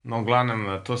No, v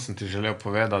glavnem, to sem ti želel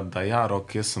povedati, da ja,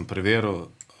 Rok, jaz sem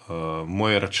preveril,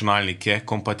 moj računalnik je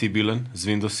kompatibilen z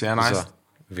Windows 11. Za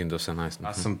Windows 11.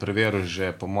 Jaz sem preveril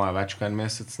že po moje več kot en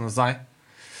mesec nazaj.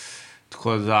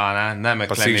 Tako da, ne me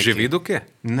Pa si jih že videl, kje?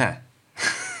 Ne.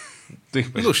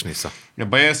 Lušni so. Ja,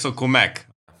 pa jaz so ko Mac.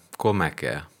 Ko Mac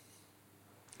je.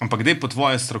 Ampak dej po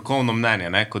tvoje strokovno mnenje,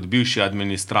 ne, kot bivši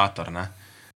administrator, ne.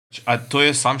 A to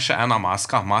je sam še ena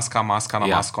maska? Maska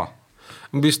na masko?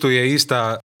 V bistvu je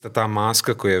ista ta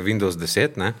maska, ko je Windows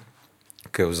 10, ne?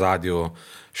 Ki je v zadju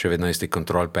še vedno isti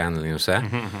control panel in vse.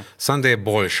 Samo da je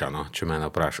boljša, no, če mene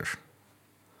vprašaš.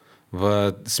 V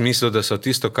smislu, da so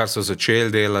tisto, kar so začeli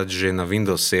delati že na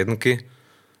Windows 7-ki,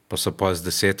 pa so pa z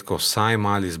 10-ko vsaj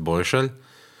malo izboljšali,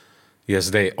 je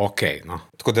zdaj ok. No.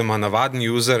 Tako da ima navaden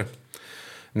user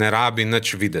ne rabi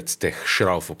nič videti teh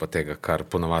šraufov pa tega, kar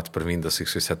ponovadi pri Windowsih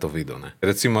si vse to videl. Ne.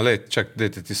 Recimo,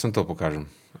 dajte, ti sem to pokažem.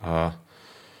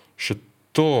 Še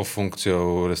to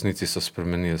funkcijo v resnici so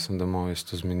spremenili, sem da malo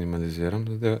isto zminimaliziram.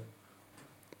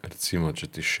 Recimo,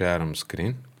 če ti shaream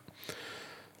screen.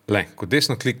 Ko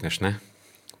desno klikneš, ne,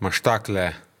 imaš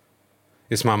takle,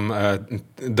 jaz imam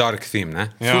dark theme,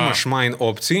 ne, imaš manj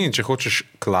opcij in če hočeš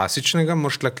klasičnega,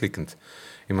 moraš tle klikniti.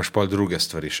 Imaš pol druge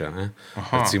stvari še, ne.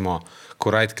 Recimo,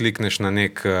 ko right klikneš na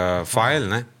nek file,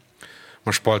 ne,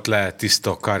 imaš pol tle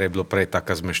tisto, kar je bilo prej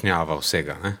taka zmešnjava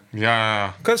vsega, ne.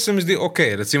 Ja. Kar se mi zdi ok,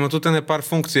 recimo tudi ene par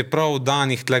funkcije prav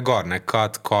danih tle gor, ne,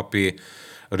 cut, copy,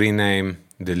 rename,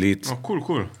 delete,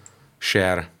 Cool.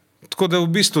 share. Tako da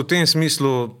v bistvu v tem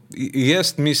smislu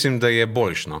jaz mislim, da je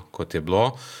boljšno, kot je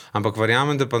bilo, ampak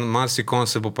verjamem, da pa marsikom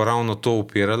se bo pa ravno to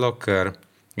upiralo, ker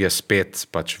je spet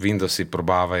pač Windowsi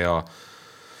probavajo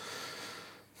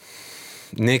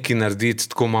nekaj narediti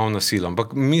tako malo na silo,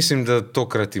 ampak mislim, da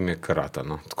tokrat jim je karata.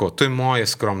 No. Tako, to je moje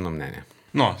skromno mnenje.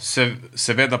 No,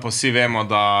 seveda pa vsi vemo,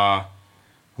 da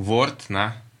Word,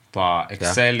 ne, pa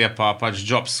Excel je pa pač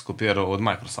Jobs kopiral od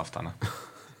Microsofta, ne.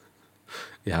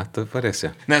 Ja, to je pa res,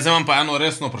 ja. Ne, zdaj imam pa eno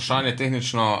resno vprašanje,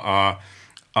 tehnično,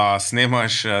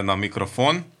 snemaš na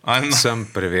mikrofon? Sem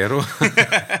preveril.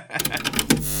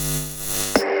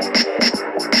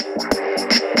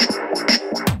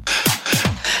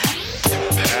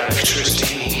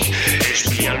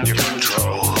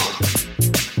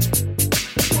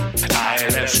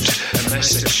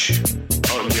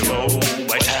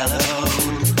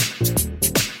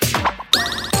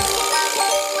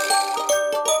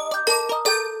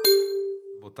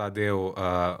 Ta del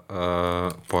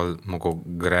pol mogel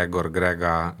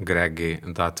Gregi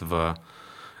dati v...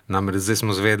 Namreč zdaj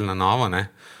smo zvedeli na novo, ne,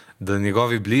 da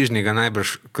njegovi bližnji ga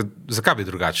najbrž... Zakaj bi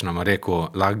drugače nam rekel?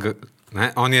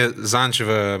 Ne, on je zanč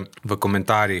v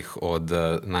komentarjih od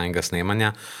najnega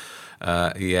snemanja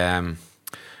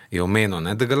je omenil,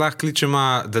 ne, da ga lahko kličema,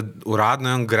 da uradno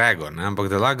je on Gregor, ne,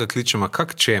 ampak da lahko ga kličema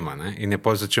kak čema, ne, in je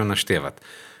pol začel naštevati.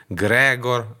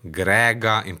 Gregor,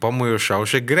 Grega in pa mu je šel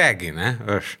še Gregi, ne,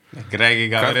 veš. Gregi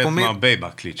ga verjetno bejba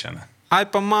kliče, ne. Ali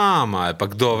pa mama, ali pa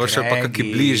kdo, veš, ali pa kaki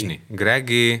bližnji.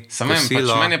 Gregi,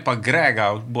 kosilo. Meni je pa Grega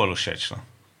bolj všečno.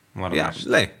 Ja,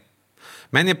 lej.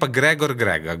 Meni je pa Gregor,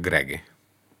 Gregi.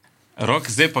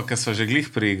 Rok, zdaj pa, ko so že glih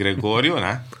pri Gregorju,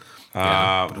 ne,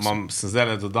 sem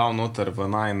zdaj dodal noter v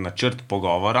načrt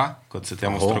pogovora, kot se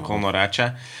temu strokovno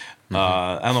reče,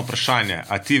 eno vprašanje.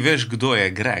 A ti veš, kdo je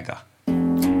Grega?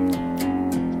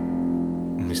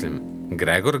 Mislim,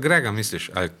 Gregor, Grega, misliš?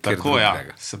 Tako, ja.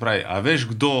 Grega? Se pravi, a veš,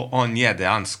 kdo on je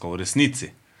dejansko, v resnici?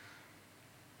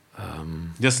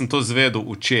 Jaz sem to zvedel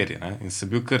včeraj, ne, in sem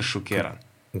bil kar šokiran.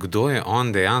 Kdo je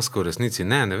on dejansko v resnici?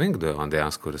 Ne vem, kdo je on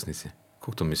dejansko v resnici.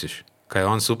 Kako to misliš? Kaj je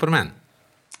on Superman?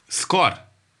 Skor.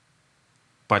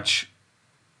 Pač,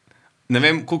 ne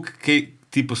vem, koliko kaj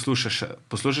ti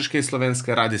poslušaš kaj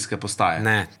slovenske radijske postaje?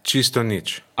 Ne, čisto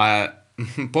nič.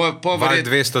 Val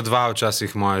 202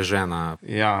 včasih moja žena.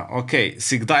 Ja, ok.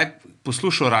 Si kdaj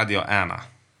poslušal Radio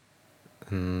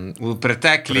 1? V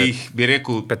preteklih, bi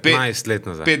rekel, 15 let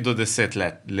nazaj. 5 do 10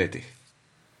 letih.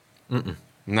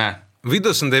 Ne.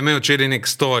 Videl sem, da je imel včeraj nek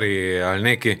story ali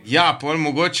neki. Ja, pol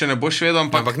mogoče ne boš vedel,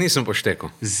 ampak nisem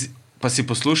poštekal. Pa si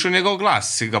poslušal njegov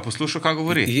glas? Si ga poslušal, kaj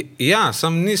govori? Ja,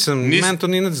 sam nisem, meni to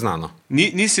ni nič znano.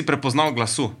 Nisi prepoznal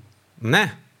glasu?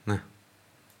 Ne.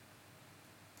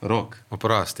 Rok.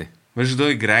 Oprosti. Veš, kdo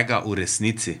je Grega v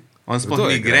resnici? On sploh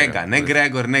ni Grega, ne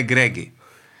Gregor, ne Gregi.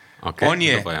 Okay,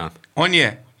 on je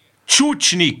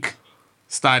čučnik,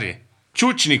 stari.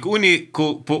 Čučnik,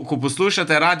 ko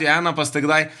poslušate Radio 1, pa ste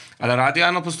kdaj ali Radio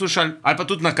 1 poslušali, ali pa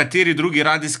tudi na kateri drugi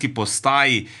radijski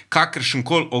postaji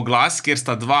kakršenkoli oglas, kjer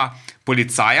sta dva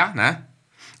policaja, ne?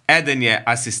 Eden je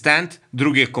asistent,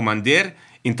 drugi je komandir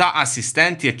in ta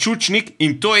asistent je čučnik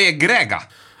in to je Grega.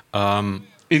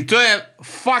 In to je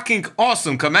fucking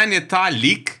awesome, ker meni je ta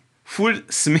lik ful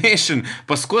smešen,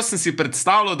 pa skozi sem si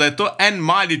predstavljal, da je to en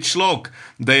mali človek,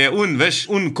 da je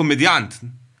komedijant,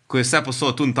 ko je vse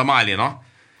posod, ta mali, no?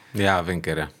 Ja, vem,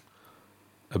 ker je.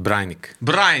 Brajnik.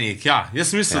 Brajnik, ja.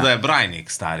 Jaz mislim, da je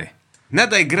Brajnik, stari. Ne,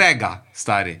 da je Grega,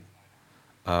 stari.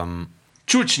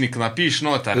 Čučnik napiš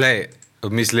noter. Lej,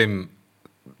 mislim,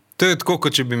 to je tako,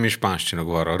 kot če bi mi španščino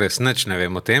govoril. Res, nič ne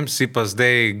vem o tem. Si pa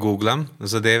zdaj googlam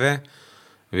zadeve,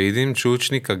 vidim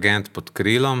Čučnik, agent pod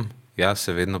krilom, jaz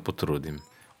se vedno potrudim.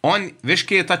 Veš,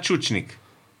 kje je ta Čučnik?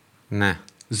 Ne.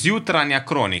 Zjutranja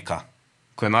kronika.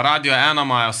 Ko je na Radio 1,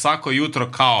 imajo vsako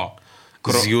jutro kao.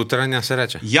 Zjutranja se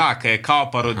reče? Ja, ker je kao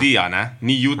parodija, ne?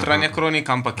 Ni jutranja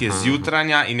kronika, ampak je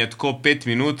zjutranja in je tako 5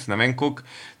 minut, ne vem koliko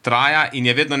traja in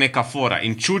je vedno neka fora.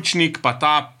 In Čučnik pa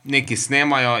ta neki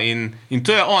snemajo in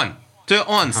to je on. To je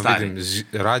on, stari. Vidim,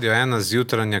 Radio 1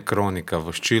 zjutranja kronika,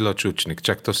 voščilo Čučnik.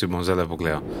 Čak, to si bom zdaj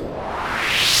pogledal.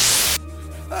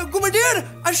 Komandir,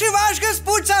 a še vašega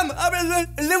spucam?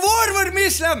 Levorver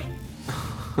mislim.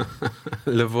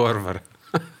 Levorver.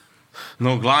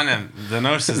 No, v glavnem, da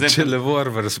ne veš se zdaj... Če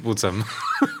levorver spucam.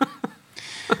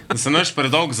 Da se ne veš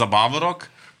predolg za bavorok.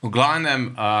 V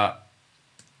glavnem,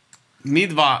 mi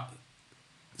dva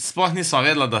sploh nismo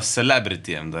vedela, da s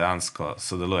celebritijem dejansko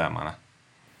sodelujemo, ne?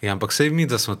 Ja, ampak sej mi,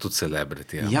 da smo tudi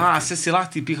celebrity. Ja, se si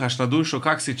lahko ti pihaš na dušo,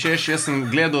 kak si češ. Jaz sem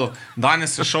gledal,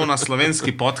 danes je šel na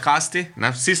slovenski podcasti, ne?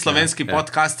 Vsi slovenski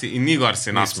podcasti in ni gor si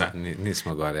napse.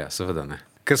 Nismo gor, ja, seveda ne.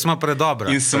 Ker smo predobra.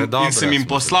 In sem jim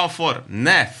poslal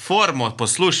formo,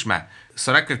 posluš me.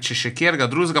 So rekli, če še kjerga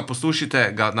drugega poslušite,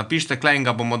 ga napišite klej in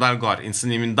ga bomo dal gor. In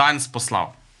sem jim danes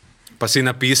poslal. Pa si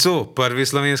napisal prvi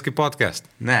slovenski podcast?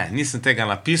 Ne, nisem tega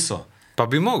napisal. Pa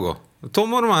bi mogel. To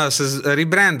moramo, se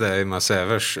rebrandajmo se,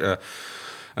 veš.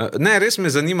 Ne, res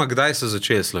me zanima, kdaj so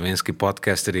začeli slovenski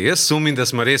podcasteri. Jaz sumim, da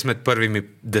smo res med prvimi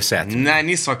 10. Ne,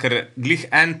 nismo, ker glih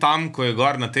en tam, ko je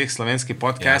gor na teh slovenskih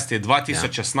podcastih, je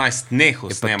 2016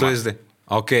 nehal snemati.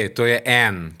 Ok, to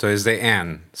je zdaj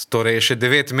en. Torej je še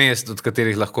 9 mest, od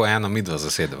katerih lahko eno midva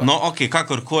zasedeva. No, ok,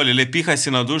 kakorkoli, le pihaj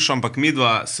si na dušo, ampak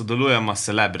midva sodelujemo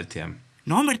s celebrityjem.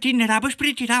 No, Martin, ne rabiš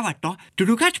pretiravati, no.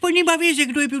 Drugač pa nima veze,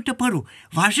 kdo je bil ta prvi.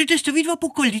 Važno, da ste vidva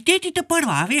po kvaliteti ta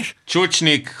prva, veš?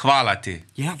 Čučnik, hvala ti.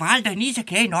 Ja, valjda, ni za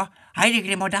kaj, no. Ajde,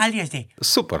 gremo dalje zdaj.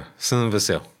 Super, sem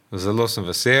vesel. Zelo sem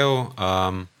vesel.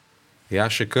 Ja,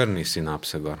 še kar ni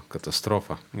sinapse gor,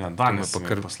 katastrofa. Ja, danes sem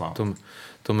jih poslal.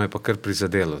 To me je pa kar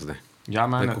prizadelo zdaj. Ja,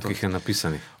 mene to. Koliko jih je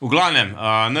napisanih. V glavnem,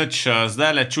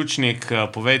 zdaj le Čučnik,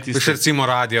 povej ti... Še recimo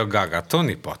Radio Gaga, to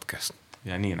ni podcast.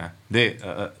 Ja, ni, ne. Dej,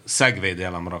 segway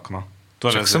delam rok, no.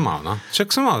 Čak sem mal, no.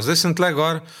 Zdaj sem tle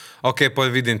gor. Ok, pol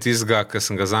vidim tistega, ki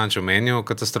sem ga zanč omenil,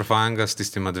 katastrofalnega, s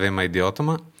tistima 2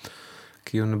 idiotoma,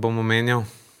 ki jo ne bom omenjal.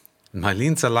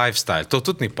 Malinca Lifestyle, to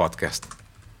tudi ni podcast.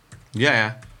 Je.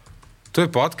 To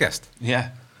je podcast? Je.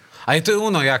 A je to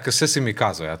ono, ja, ker si mi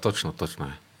kazal, ja, točno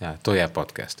je. Ja, to je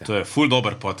podcast, ja. To je ful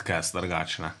dober podcast,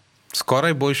 drugačne.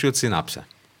 Skoraj boljši od sinapse.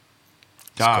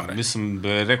 Ja, mislim,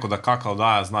 bi rekel, da kaka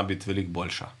oddaja zna biti veliko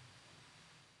boljša.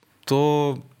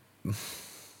 To...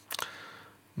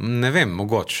 Ne vem,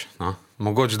 mogoče. No?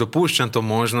 Mogoče dopuščam to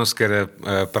možnost, ker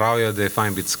pravijo, da je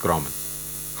fajn biti skromen.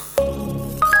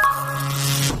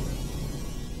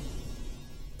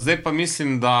 Zdaj pa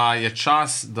mislim, da je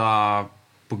čas, da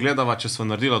pogledava, če smo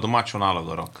naredila domačo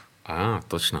nalogo, Rok.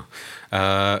 Točno.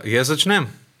 Jaz začnem?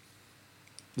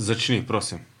 Začni,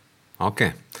 prosim. Ok.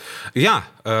 Ja,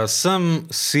 sem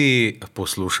si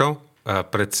poslušal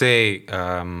precej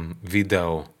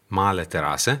video Male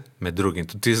terase, med drugim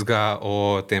tudi tistega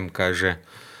o tem, kaj že,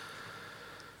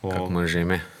 kako ima že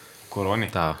ime? Koroni?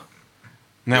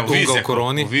 Ne, o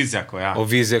Vizjaku, ja. O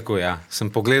Vizjaku, ja. Sem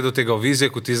pogledal tega o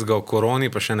Vizjaku, tistega o koroni,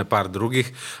 pa še ne par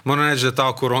drugih. Moram reči, da ta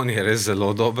o koroni je res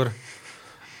zelo dober.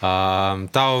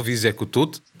 Ta o Vizjaku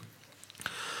tudi.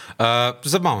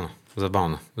 Zabavno.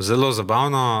 Zelo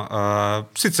zabavno.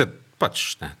 Sicer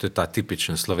pač, ne, to je ta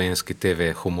tipičen slovenski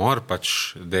TV humor,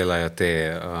 pač delajo te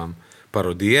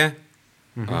parodije.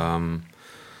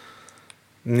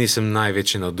 Nisem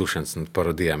največji navdušenc nad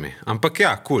parodijami. Ampak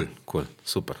ja, cool,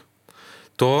 super.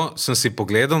 To sem si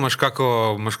pogledal, imaš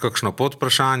kakšno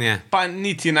podvprašanje? Pa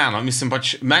niti ne, no. Mislim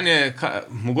pač, meni je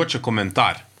mogoče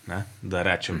komentar, ne, da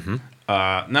rečem.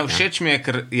 Ne, všeč mi je,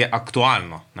 ker je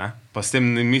aktualno, ne? Pa s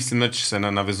tem ne mislim, da se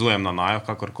ne navezujem na najo,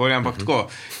 kakorkoli, ampak tako,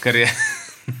 ker je...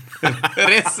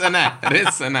 res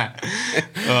se ne.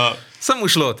 Samo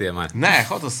šlo ti je, manj. Ne,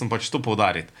 hotel sem pač to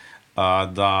poudariti,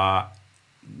 da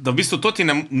v bistvu to ti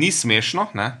ni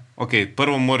smešno, ne? Ok,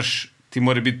 prvo ti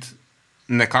mora biti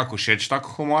nekako všeč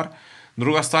tako humor,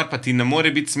 druga stvar pa ti ne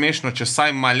more biti smešno, če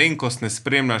saj malenkost ne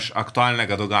spremljaš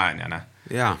aktualnega dogajanja, ne?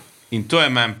 Ja. In to je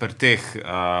meni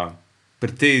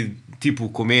pri tej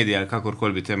tipu komedije, ali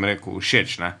kakorkoli bi tem rekel,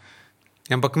 všeč. Ne?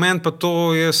 Ampak meni pa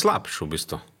to je slabše v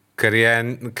bistvu, ker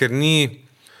je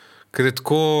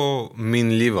tako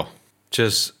minljivo.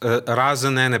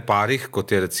 Razen ene parih,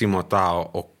 kot je recimo ta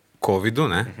o COVID-u,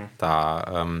 ta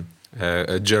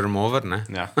germ over,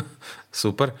 Ja.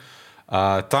 super.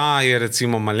 Ta je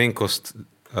recimo malenkost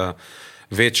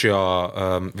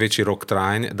daljši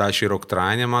rok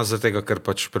trajanja ima, zato ker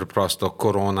pač preprosto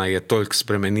korona je toliko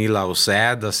spremenila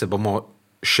vse, da se bomo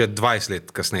še 20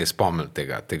 let kasneje spomnili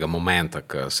tega momenta,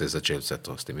 ko se je začel vse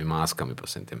to s temi maskami pa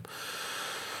vsem tem.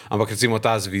 Ampak recimo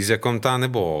ta z Vizjakom, ta ne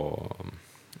bo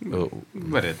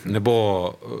Verjetno. ne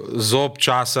bo zob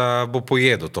časa bo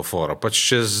pojedel to foro. Pač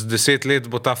čez 10 let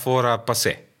bo ta fora pa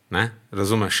se. Ne?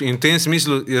 Razumeš? In v tem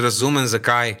smislu razumem,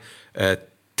 zakaj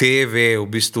TV v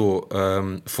bistvu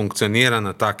funkcionira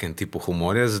na takem tipu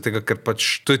humorja, zato ker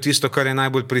pač to je tisto, kar je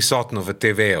najbolj prisotno v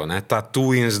TV-ju, ta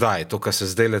tu in zdaj, to, kar se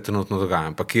zdaj trenutno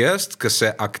dogaja. Ampak jaz, ki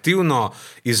se aktivno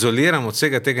izoliram od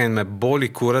vsega tega in me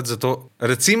boli kurat, zato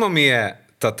recimo mi je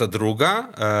ta druga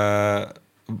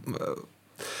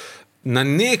na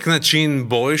nek način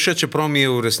boljša, čeprav mi je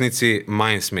v resnici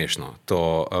manj smešno,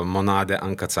 to Monade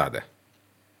Ankacade.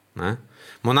 Ne?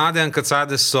 Monade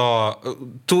Ankacade so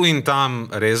tu in tam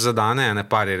res zadane, ene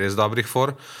par je res dobrih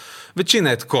for. Večina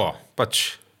je tako,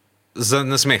 pač za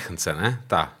nasmehence,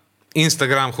 ta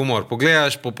Instagram humor.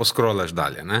 Pogledaš, poskrolaš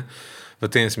dalje, ne? V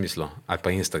tem smislu. Ali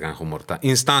pa Instagram humor, ta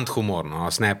instant humor,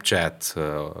 no? Snapchat,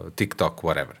 TikTok,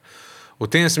 whatever. V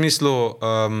tem smislu,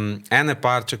 ene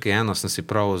parček je eno, sem si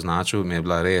prav označil, mi je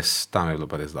bila res, tam je bilo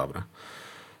pa res dobro.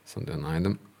 Sem da jo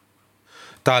najdem.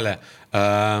 Tale,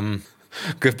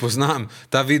 ker poznam,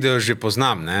 ta video že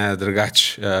poznam,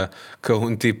 drugač, ko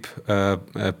un tip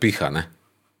piha, ne.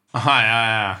 Aha,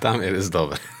 ja. Tam je res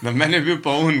dober. Na meni je bil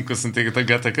pa ko sem tega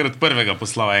takrat prvega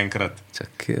poslal enkrat.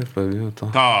 Kjer pa je bil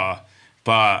to?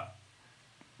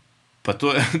 Pa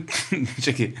to je,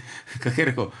 čakaj, kak je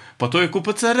rekel, pa to je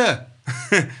QPCR.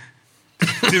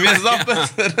 Ti mi je zdal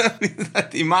PCR,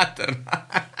 ti mater.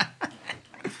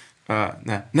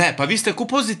 Ne, pa vi ste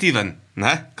pozitiven,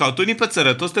 ne? Kao, to ni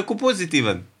PCR, to ste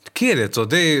pozitiven. Kjer je to?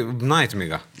 Dej, najti mi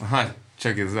ga. Aha,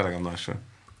 čakaj, zdaj ga našel.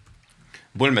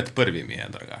 Bolj med prvimi je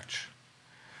drugač.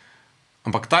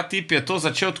 Ampak ta tip je to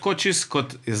začel tako čist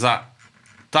kot za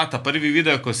ta prvi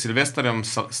video, ko je Sylvesterjem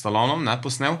Stallonom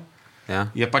posnel. Ja.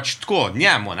 Je pač tako,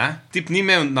 njemu, ne? Tip ni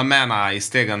imel namena iz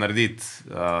tega narediti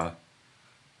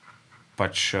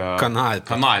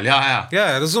kanal. Ja.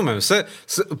 Ja, razumem.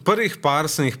 Prvih par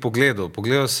sem jih pogledal.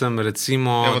 Pogledal sem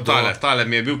recimo... Evo, tale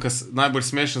mi je bil najbolj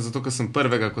smešen, zato ker sem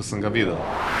prvega, ko sem ga videl.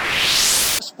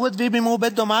 Gospod, vi bi mu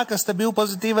biti doma, ker ste bil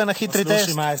pozitiven na hitri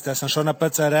test. Slušaj, majster, sem šel na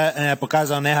PCR in je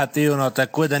pokazal negativno,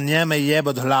 tako da njeme jeb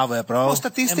od glave, je prav? Po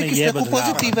statistiki ste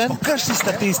pozitiven? Po kršni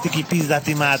statistiki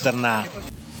pizdati materna.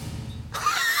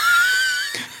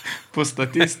 Po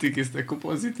statistiki ste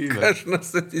pozitiven. Kakšna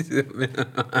statistika?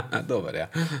 Dobar, ja.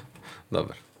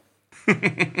 Dobar.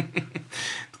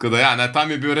 Tako da ja,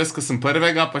 tam je bil res, ko sem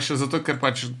prvega, pa še zato, ker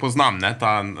pač poznam,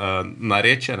 ta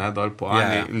narečje, dol po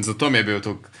Ani, in zato mi je bil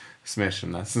tukaj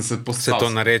smešen, Sem se postal. Se to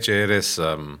narečje je res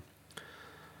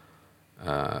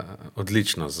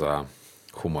odlično za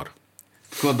humor.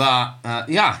 Tako da,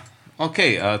 ja,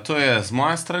 okej, to je z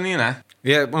moje strani,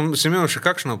 Si imel še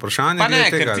kakšno vprašanje? Pa ne,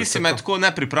 ker ti si me tako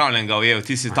nepripravljenega ujel,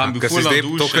 ti si tam bil ful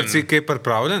navdušen. To, kar si kaj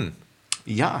pripravljen?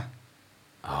 Ja.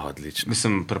 Odlično.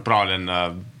 Mislim, pripravljen,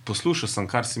 poslušal sem,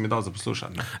 kar si mi dal za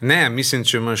poslušati. Ne, mislim,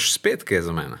 če imaš spet kaj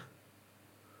za mene.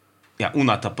 Ja,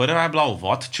 ta prva je bila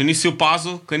uvod, če nisi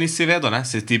opazil, ker nisi vedel,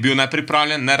 si ti bil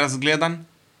nepripravljen, nerazgledan.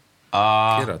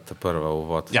 Kjera ta prva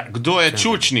uvod? Ja, kdo je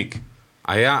Čučnik?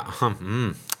 A ja,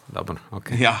 dobro,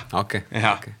 okej. Ja. Okej.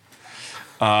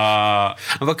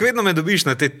 Ampak vedno me dobiš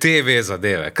na te TV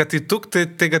zadeve. Kaj ti tukaj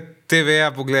tega TV-ja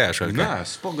pogledaš? Ne,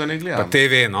 sploh ga ne gledam. Pa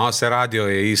TV, se radio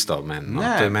je isto meni.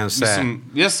 To je meni vse.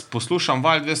 Jaz poslušam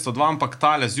Val 202, ampak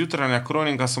tale zjutranja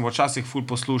kronika sem včasih ful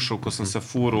poslušal, ko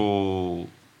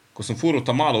sem furil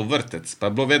tam malo v vrtec, pa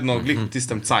je bilo vedno glih v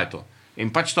tistem cajtu.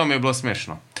 In pač to mi je bilo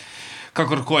smešno.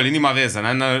 Kakorkoli, nima veze,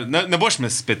 ne boš me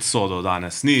spet sodil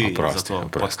danes, ni za to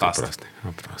podcast.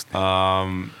 Oprosti.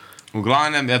 V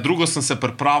glavnem, drugo sem se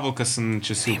pripravil, ker sem,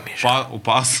 če si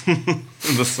opazil,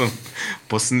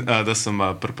 da sem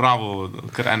pripravil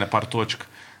kar ene par točk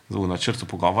v načrtu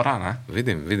pogovora.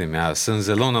 Vidim, ja, sem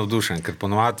zelo navdušen, ker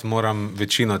ponovadi moram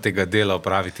večino tega dela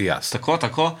opraviti jaz.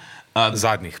 Tako.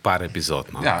 Zadnjih par epizod,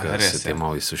 ker se te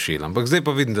malo izsušil. Ampak zdaj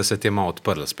pa vidim, da se te malo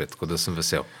odprlo spet, tako da sem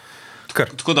vesel.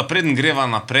 Tako da preden greva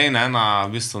naprej,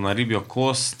 na ribjo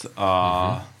kost,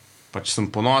 pač sem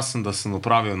ponosen, da sem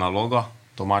upravil nalogo.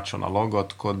 domačo nalogo,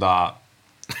 tako da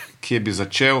kje bi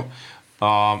začel?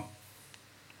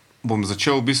 Bom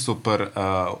začel v bistvu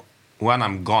When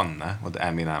I'm Gone, ne, od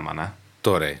Eminema, ne.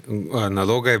 Torej,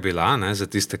 naloga je bila, ne, za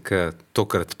tiste, ki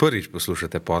tokrat prvič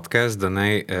poslušate podcast, da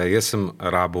jaz sem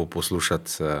rabil poslušati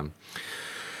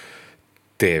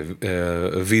te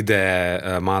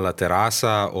videe Mala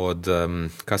terasa od,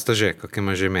 kaj sta že, kak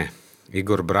ima že ime?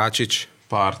 Igor Bračič,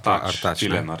 Pa Artač, ne?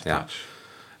 Tilen Artač.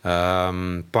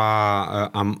 Pa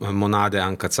Monade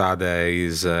Ankacade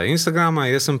iz Instagrama,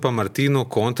 jaz sem pa Martinu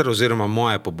kontra, oziroma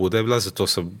moja pobuda je bila, zato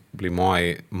so bili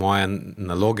moje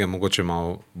naloge mogoče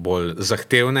malo bolj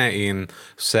zahtevne in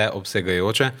vse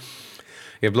obsegajoče.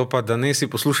 Je bilo pa, da ne si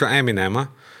posluša Eminema,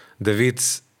 da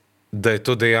vidiš, da je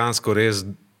to dejansko res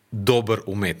dober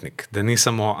umetnik. Da ni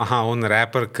samo, on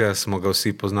raper, ki smo ga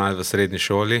vsi poznali v srednji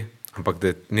šoli, ampak da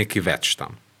je nekaj več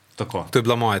tam. Tako. To je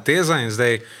bila moja teza in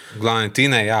zdaj glavne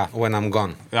Tine, When I'm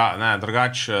Gone. Ja, ne,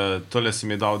 drugače, tole si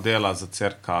mi dal dela za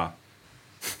cirka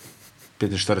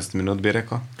 45 minut, bi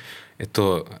rekel. Je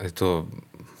to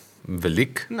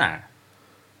velik? Ne,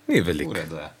 Ni velik. v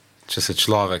redu je. Če se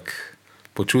človek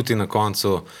počuti na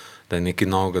koncu, da je nekaj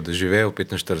novega doživel,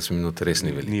 45 minut res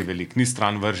ni velik. Ni velik, ni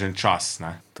stran vržen čas,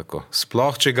 ne. Tako.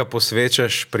 Sploh, če ga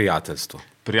posvečaš prijateljstvu.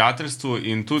 Prijateljstvu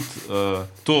in tudi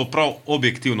to prav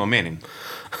objektivno menim.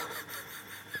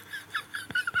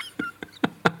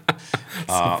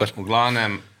 V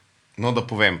glavnem, no da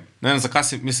povem, ne vem, zakaj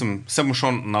sem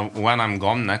šel na When I'm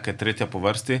Gone, ne, ker je tretja po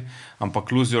vrsti,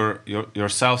 ampak Lose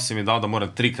Yourself si mi dal, da moram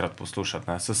 3-krat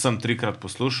poslušati, ne. Sem 3-krat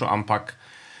poslušal, ampak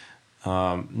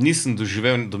nisem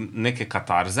doživel neke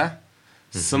katarze,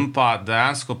 sem pa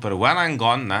dejansko pri When I'm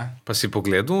Gone, ne. Pa si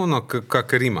pogledal, no,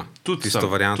 kakor ima? Tudi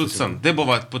sem, dej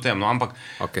bova potem, no, ampak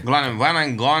Okay. v glavnem, When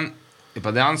I'm Gone je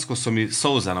pa dejansko so mi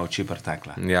solze na oči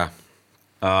pretekle. Ja.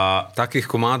 Takih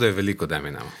komadov je veliko, da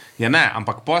Eminema. Ja, ne,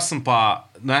 ampak sem pa,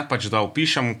 ne, pač da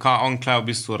opišem, kaj on v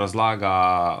bistvu razlaga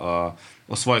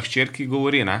o svojih hčerki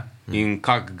govori, ne, in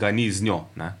kak ga ni z njo,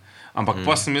 ne. Ampak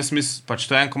sem jaz mislil, pač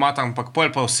to je en komad, ampak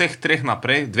pol pa vseh dveh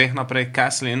naprej,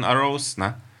 Castle in Arrows,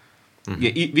 ne,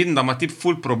 vidim, da ima tip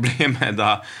ful probleme,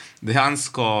 da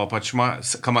dejansko pač ima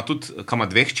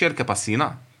dve hčerke pa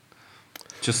sina.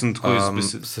 Če sem tako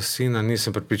Za sina nisem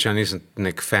pripričan, nisem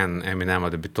nek fan Eminema,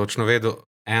 da bi točno vedel.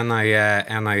 Ena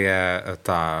je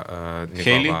ta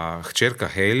njegova hčerka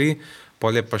Hailey,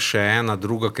 pol je pa še ena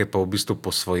druga, ki je pa v bistvu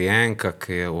posvojenka,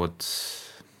 ki je od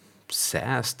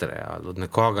sestre ali od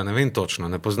nekoga, ne vem točno,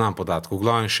 ne poznam podatkov. V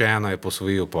glavnem še eno je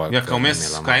posvojil. Ja, ko vmes,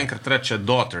 kaj enkrat reče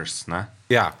Daughters, ne?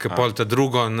 Ja, ki pol ta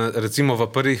drugo, recimo v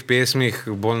prvih pesmih,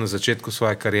 bolj na začetku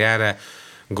svoje kariere,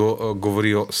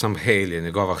 govorijo sam Hailey,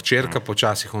 njegova hčerka,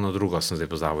 počasih ono drugo, sem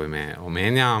zdaj pozabil ime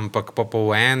omenja, ampak pa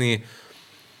v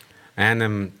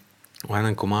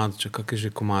enem komadu, kak je že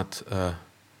komad,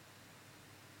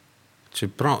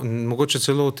 mogoče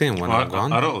celo v tem,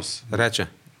 Arrows. Reče.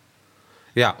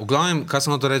 Ja, v glavnem, kaj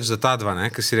sem hotel reči za ta dva,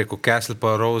 ki si rekel Castle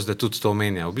pa Arrows, da tudi to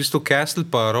omenja. V bistvu Castle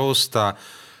pa Arrows sta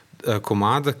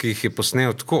komada, ki jih je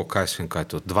posnel tako, kaj je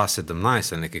to, 2017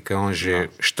 ali nekaj, kaj je on že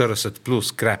 40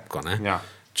 plus krepko, ne? Ja.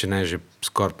 Če ne že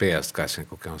skoraj 50, kaj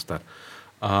je on star.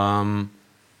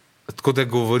 Tako da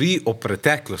govori o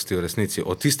preteklosti v resnici,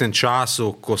 o tistem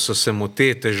času, ko so se mu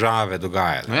te težave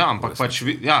dogajale. No ja, ampak pač,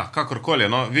 kakorkoli,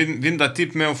 no, vidim, da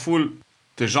tip imel ful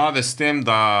težave s tem,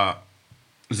 da,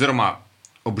 oziroma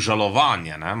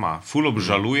obžalovanje, ne, ful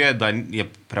obžaluje, da je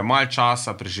premalo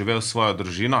časa preživel svojo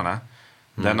družino, ne,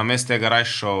 da je namesto tega raje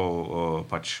šel,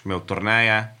 pač imel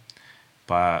turneje,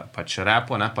 pač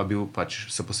repo, ne, pa bil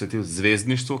pač se posvetil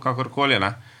zvezdništvu, kakorkoli,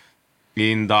 ne,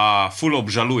 in da ful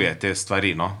obžaluje te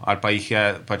stvari, no, ali pa jih je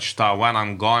pač ta When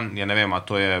I'm Gone, ne vem, a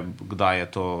to je, kdaj je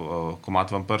to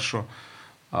komad vam prišel,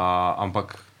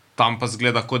 ampak tam pa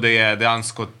zgleda, kot da je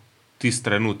dejansko tisti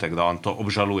trenutek, da on to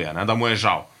obžaluje, ne, da mu je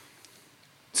žal.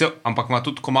 Ampak ima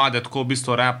tudi komade, tako v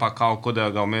bistvu repa, kot da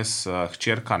ga vmes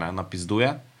hčerka, ne,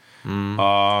 napizduje.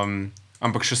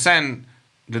 Ampak še vsem,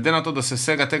 glede na to, da se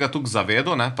vsega tega tukaj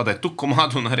zavedel, ne, pa da je tukaj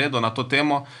komadu naredil na to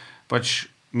temo, pač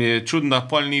mi je čudno, da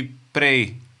pol ni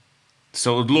prej se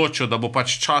odločil, da bo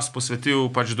pač čas posvetil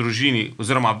pač družini,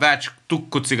 oziroma več tukaj,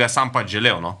 kot si ga sam pač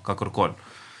želel, no, kakorkoli.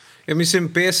 Ja,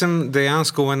 mislim, pesem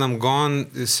dejansko When I'm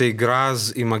Gone se igra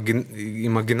z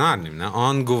imaginarnim, ne.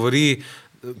 On govori,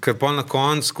 ker pol na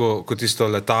koncu, ko tisto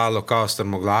letalo kao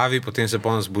strmoglavi, potem se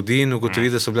pol zbudi in ugotovi,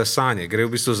 da so bile sanje. Gre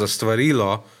v bistvu za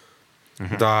stvarilo,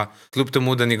 da kljub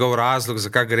temu, da njegov razlog,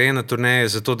 zakaj gre na turneje,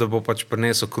 je zato, da bo pač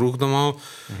prinesel kruh domov,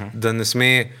 da ne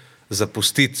sme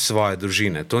zapustiti svoje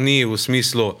družine. To ni v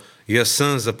smislu, jaz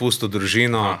sem zapustil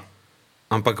družino,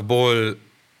 ampak bolj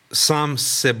sam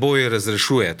seboj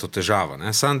razrešuje to težavo.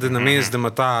 Ne? Sam, da namesto, da ima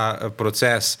ta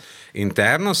proces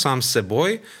interno, sam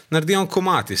seboj, naredi on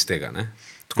komad iz tega. Ne?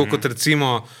 Tako kot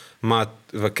recimo ima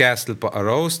v Castle pa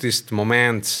Arrows tisti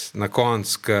moment na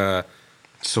koncu,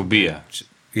 Se ubije.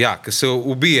 ja, ki se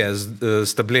ubije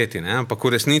z tableti, ne? Ampak v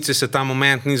resnici se ta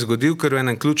moment ni zgodil, ker v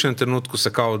enem ključnem trenutku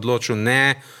se kao odločil,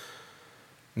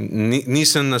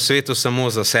 nisem na svetu samo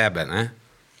za sebe, ne?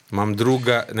 Imam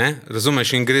druga, ne?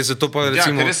 Razumeš, in gre za to pa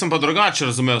recimo... Ja, ker jaz sem pa drugače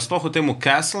razumel, sploh v temu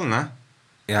Castle, ne?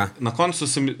 Ja. Na koncu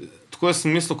tako jaz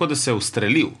sem mislil, kot da se je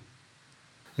ustrelil.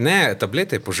 Ne,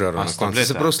 tablete je požrl na koncu. tablete.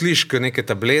 Se prav sliši, ker neke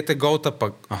tablete golta, pa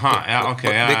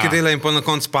nekaj dela in pol na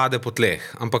koncu pade po tleh.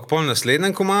 Ampak pol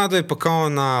naslednjem komadu je pa kao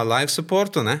na life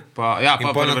supportu, ne?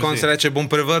 In pol na koncu reče, bom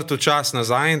prevrtil čas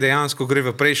nazaj in dejansko gre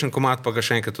v prejšnji komad, pa ga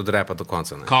še enkrat odrepa do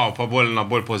konca, ne? Kao, pa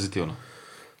bolj pozitivno.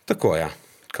 Tako, ja.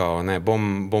 Kao, ne,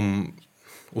 bom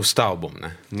ustal bom,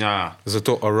 ne? Ja,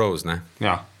 Zato Arose, ne?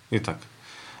 ja, itak.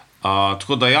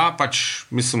 Tako da ja, pač,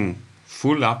 mislim,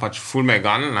 ful me je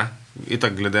ganil, ne?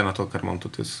 Itak glede na to, ker imam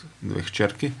tudi jaz 2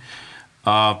 hčerki.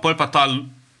 Pol pa ta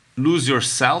Lose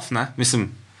Yourself, ne?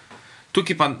 Mislim,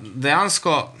 tukaj pa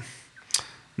dejansko,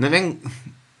 ne vem,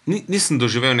 nisem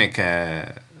doživel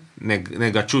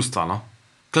nekega čustva, no?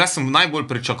 Kle sem najbolj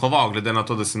pričakoval, glede na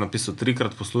to, da si napisal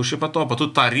 3-krat poslušaj pa to, pa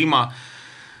tudi ta rima,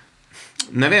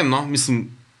 ne vem, no, mislim,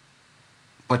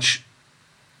 pač,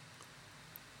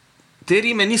 te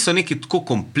rime niso neki tako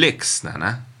kompleksne,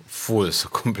 ne? Ful so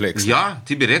kompleksni. Ja,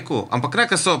 ti bi rekel, ampak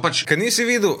nekaj so pač... Ker nisi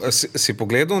videl, si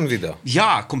pogledal in video?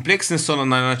 Ja, kompleksne so na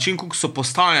način, kako so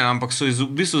postavljene, ampak so v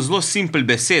bistvu zelo simpel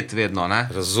besed vedno, ne?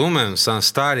 Razumem, sem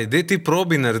stari, daj ti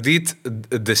probi narediti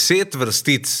 10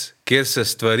 vrstic, kjer se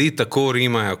stvari tako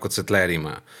rimajo, kot se tle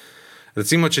rimajo.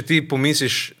 Recimo, če ti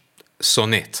pomisliš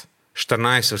sonet,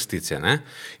 14 vrstic je, ne?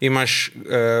 Imaš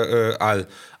ali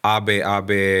A, B, A,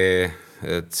 B,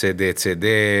 C, D, C,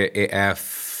 D, E,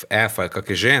 F, F ali kak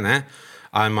je že, ne?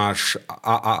 Ali imaš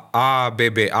A, B,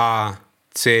 B, A,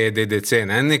 C, D, D, C,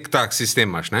 ne? Nek tak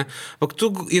sistem imaš, ne? Ampak tu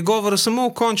je govora samo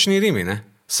o končni rimi, ne?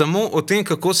 Samo o tem,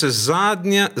 kako se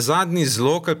zadnji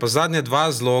zlog ali pa zadnja 2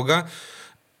 zloga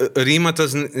rimata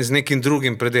z nekim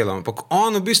drugim predelom. Ampak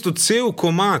on v bistvu cel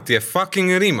komad je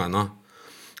fucking rima, no?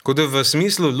 Ko da v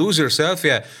smislu Lose Yourself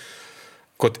je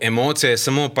kot emocija je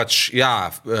samo pač,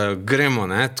 ja, gremo,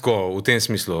 ne, tako v tem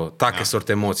smislu, take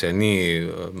sorte emocije, ni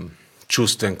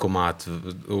čustven komad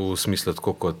v smislu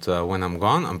tako kot When I'm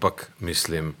Gone, ampak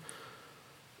mislim,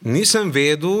 nisem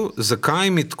vedel,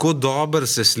 zakaj mi tako dobro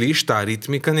se sliši ta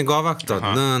ritmika njegova,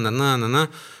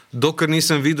 dokler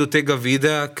nisem videl tega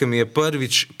videa, ki mi je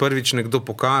prvič nekdo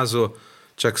pokazal,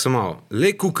 čak samo,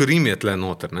 le kuk rim je tle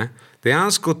noter, ne,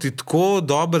 dejansko ti tako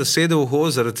dobro sede v uho,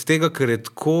 zaradi tega, ker je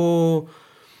tako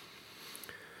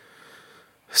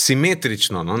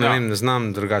simetrično, no, ne vem, ne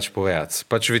znam drugače povedati.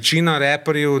 Pač večina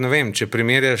raperjev, ne vem, če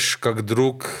primerjaš kak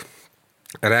drug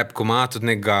rap komad od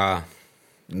nekega,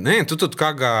 ne vem, tudi od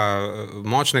kakega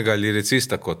močnega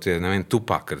liricista, kot je, ne vem,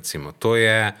 Tupac, recimo. To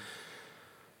je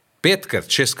 5-krat,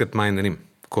 6-krat manj rim,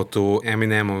 kot v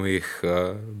Eminemovih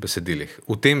besedilih.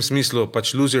 V tem smislu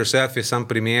pač Lose Yourself je sam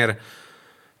primer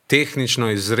tehnično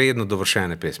izredno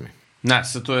dovršene pesmi. Ne,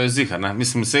 se to je zihar, ne.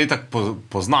 Mislim, se itak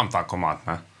poznam ta komad,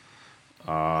 ne.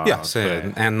 Ja, se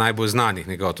je en najbolj znanih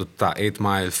njegov, tudi ta 8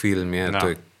 Mile film je, to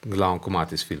je glavni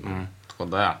komad iz filma. Tako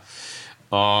da ja.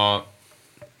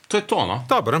 To je to, no.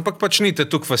 Dobro, ampak pač ni te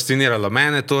tukaj fasciniralo.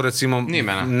 Mene to recimo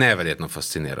neverjetno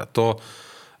fascinira. To,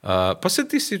 pa se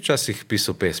ti si včasih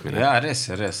pisal pesmi, ne? Ja, res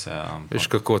je. Veš,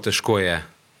 kako težko je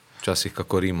včasih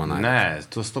kako rimo najti. Ne,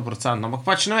 to 100%, ampak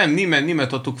pač ne vem, ni me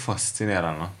to tukaj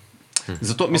fasciniralo.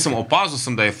 Zato, mislim, opazil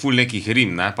sem, da je ful nekih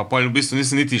rim, ne, pa v bistvu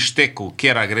nisem niti štekal,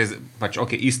 kjera gre, pač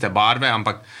ok, iste barve,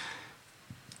 ampak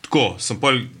tako, sem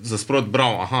za sprot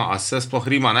bral, a se sploh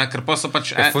rima, ne, ker pa so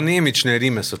pač... Fonemične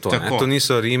rime so to, ne, to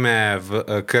niso rime,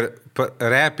 ker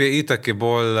rap je itak je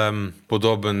bolj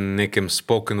podoben nekem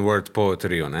spoken word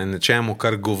poetryju, ne, nečemu,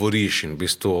 kar govoriš in v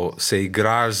bistvu se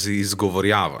igraš z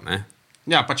izgovorjavo, ne.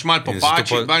 Ja, pač malo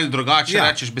popači, malo drugače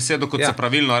rečeš besedo, kot se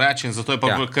pravilno reče in zato je pa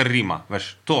bolj kar rima,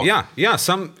 veš, to. Ja,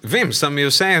 sam je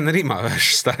vse en rima, veš,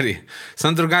 stari.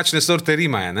 Sam drugačne sorte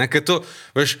rima je, ne, ker to,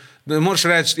 veš, moraš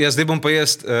reči, zdaj bom pa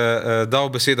dal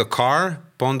besedo car,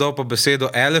 pa bom dal pa besedo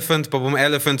elephant, pa bom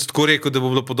elephant tako rekel, da bo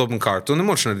bilo podoben car. To ne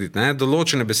moreš narediti, ne,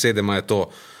 določene besede imajo to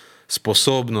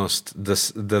sposobnost,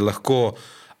 da lahko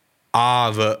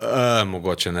A v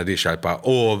mogoče narediš, ali pa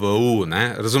O v U,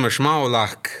 ne, razumeš, malo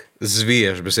lahko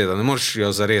zviješ besedo, ne moreš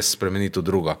jo zares spremeniti v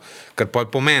drugo, ker pa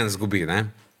pomen zgubi, ne.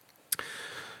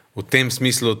 V tem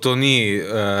smislu to ni,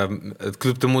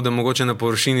 kljub temu, da mogoče na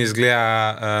površini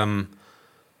izgleda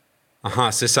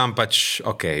Aha, se sam pač,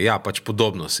 pač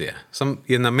podobno si je. Sam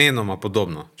je namenoma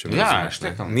podobno, če me razumeš.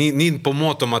 štekam. Ni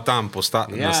pomotoma tam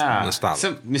nastalo.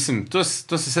 Mislim, to se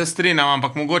vse strinjam,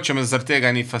 ampak mogoče me zaradi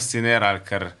tega ni fasciniralo,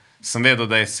 ker sem vedel,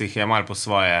 da si jih je malo po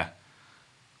svoje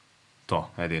to,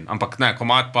 edin. Ampak ne,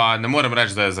 komad pa ne morem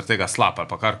reči, da je zaradi tega slab ali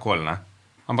pa karkoli, ne.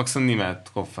 Ampak sem njime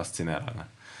tako fasciniral, ne.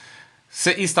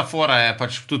 Vse ista fora je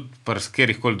pač tudi pri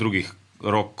kjerihkoli drugih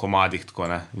rock komadih, tako,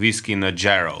 ne. Whiskey in a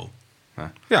Jarrow.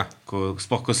 Ja.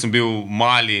 Sploh, ko sem bil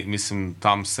mali, mislim,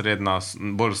 tam srednja,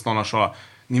 bolj osnovna šola,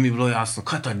 ni mi bilo jasno,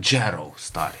 kaj je to Jarrow,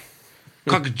 stari?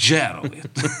 Kak Jarrow je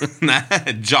to? Ne,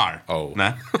 jar,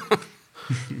 ne?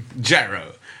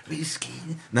 Jarrow, whisky,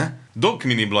 ne? Dolg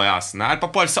mi ni bilo jasno, ne? Ali pa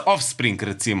pol se Offspring,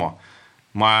 recimo,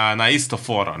 ima na isto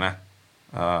foro, ne?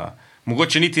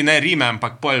 Mogoče niti ne rime,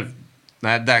 ampak pol,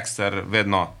 ne, Dexter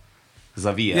vedno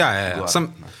zavije. Ja.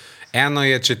 Eno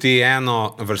je, če ti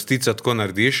eno vrstico tako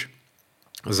narediš,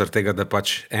 zaradi tega, da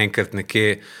pač enkrat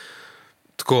nekje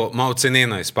tako malo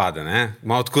ceneno izpade, ne?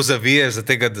 Malo tako zavije, zaradi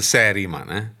tega, da se rima,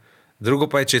 ne? Drugo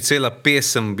pa je, če je cela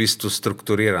pesem v bistvu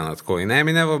strukturirana tako. In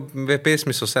Emineve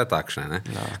pesmi so vse takšne, ne?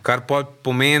 Ja. Kar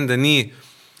pomeni, da ni,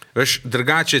 veš,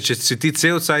 drugače, če si ti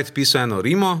cel cajt pisal eno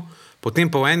rimo, potem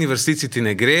pa v eni vrstici ti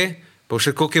ne gre, pa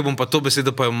še koliko bom pa to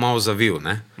besedo pa jo malo zavil,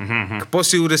 ne? Pa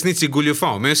si v resnici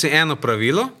goljufal. Imel si eno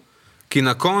pravilo, ki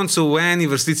na koncu v eni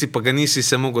vrstici pa ga nisi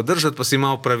se mogel držati, pa si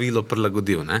malo pravilo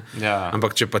prilagodil, ne? Ja.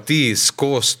 Ampak če pa ti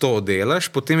skozi to delaš,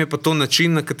 potem je pa to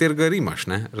način, na katerega rimaš,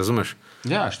 ne? Razumeš?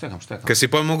 Ja, štekam. Ker si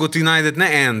pa mogel ti najdeti ne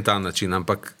en ta način,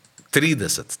 ampak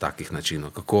 30 takih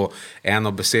načinov, kako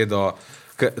eno besedo,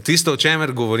 tisto, o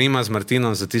čemer govorimo z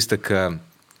Martinom, za tiste, ki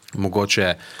mogoče...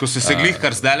 Ko si se glih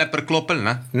kar zdajle preklopil,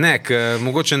 ne? Ne, ker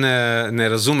mogoče ne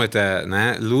razumete,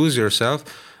 ne? Lose yourself,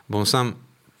 bom sam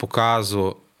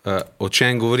pokazal, o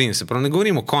čem govorim. Se pravi, ne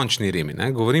govorim o končni rimi,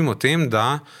 ne? Govorim o tem,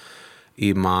 da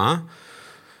ima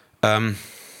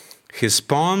his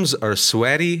palms are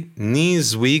sweaty,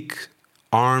 knees weak,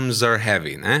 arms are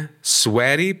heavy, ne?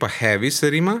 Sweaty pa heavy se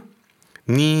rima,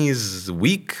 knees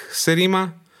weak se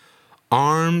rima,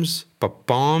 arms pa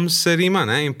palms se rima,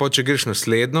 ne? In če greš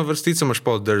naslednjo vrstico, imaš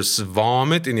pa there's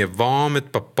vomit in je vomit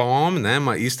pa palm, ne?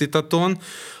 Ima isti ta ton.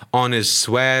 On his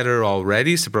sweater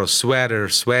already, se pravi sweater,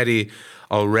 sweaty,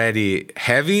 already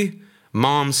heavy,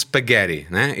 mom spaghetti,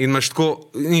 ne? In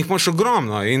jih imaš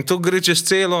ogromno in to gre čez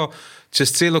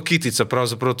celo kitico,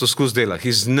 pravzaprav to skozi dela.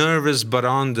 He's nervous, but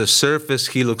on the surface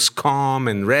he looks calm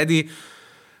and ready,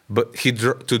 but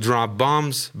to drop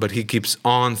bombs, but he keeps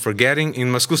on forgetting in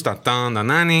ima skozi ta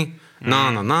nani,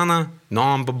 na,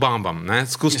 bam, ne?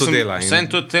 Skozi to dela. Vsem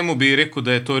to temu bi rekel,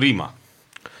 da je to rima.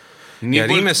 Ni ja,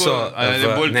 rime so...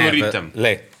 bolj to ritem.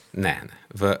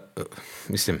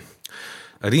 Mislim...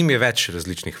 Rim je več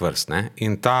različnih vrst, ne?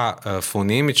 In ta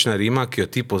fonemična rima, ki jo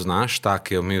ti poznaš, ta,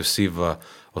 ki jo mi vsi v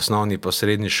osnovni pa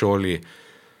srednji šoli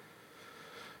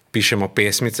pišemo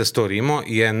pesmice s to rimo,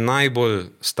 je najbolj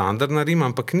standardna rima,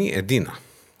 ampak ni edina.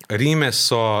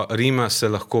 Rima se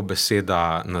lahko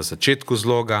beseda na začetku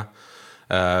zloga,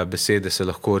 besede se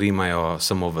lahko rimajo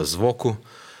samo v zvoku,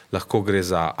 lahko gre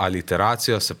za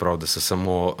aliteracijo, se pravi, da so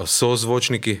samo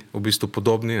sozvočniki v bistvu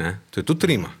podobni, ne? To je tudi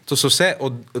rima. To so vse,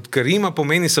 ker rima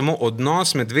pomeni samo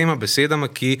odnos med dvema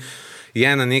besedama, ki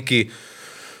je na neki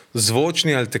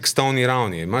zvočni ali tekstovni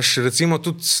ravni. Imaš recimo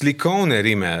tudi slikovne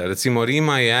rime. Recimo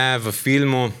rima je v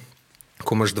filmu,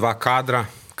 ko imaš dva kadra,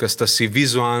 ki sta si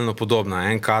vizualno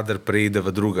podobna. En kader preide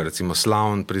v druga. Recimo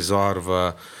slaven prizor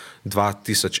v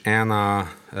 2001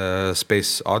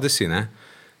 Space Odyssey, ne?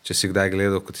 Če si kdaj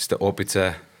gledal, kot tiste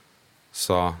opice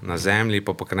so na zemlji,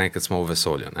 pa nekaj smo v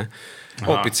vesolju, ne?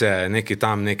 Opice neke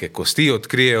kosti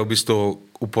odkrijejo v bistvu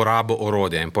uporabo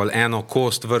orodja in pol eno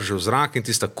kost vrže v zrak in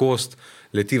tista kost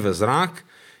leti v zrak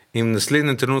in v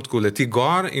naslednjem trenutku leti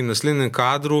gor in v naslednjem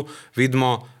kadru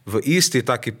vidimo v isti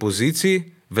taki poziciji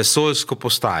vesoljsko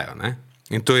postajo, ne?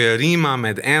 In to je rima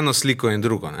med eno sliko in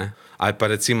drugo, ne? Ali pa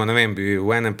recimo, ne vem,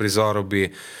 v enem prizoru bi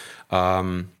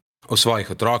o svojih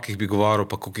otrokih bi govoril,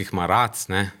 pa koliko jih ima rad,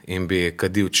 ne? In bi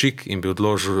kadil čik in bi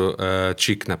odložil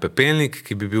čik na pepelnik,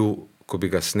 ki bi bil, ko bi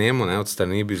ga snemal, ne, od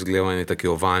strani, bi izgledal v eni taki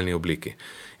ovalni obliki.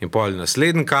 In pol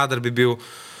naslednji kader bi bil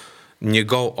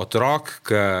njegov otrok,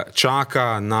 ki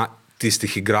čaka na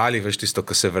tistih igralih, veš tisto,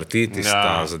 ki se vrti,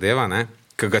 tista zadeva, ne?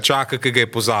 Ki ga čaka, ki ga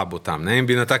je pozabil tam, ne? In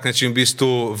bi na tak način v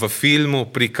bistvu v filmu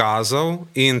prikazal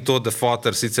in to, da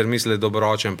foter sicer misli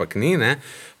dobročen, ampak ni, ne?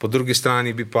 Po drugi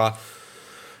strani bi pa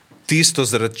tisto,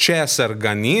 zaradi česar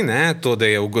ga ni, ne, to, da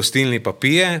je v gostilni pa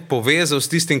pije, povezal s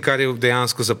tistim, kar je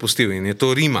dejansko zapustil in je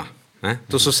to rima. Ne?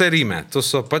 To so vse rime, to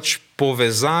so pač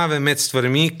povezave med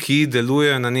stvarmi, ki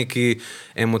delujejo na neki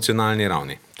emocionalni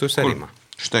ravni. To je vse rima.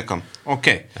 Štekam. Ok.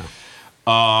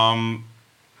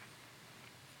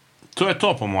 To je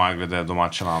to, po mojem, glede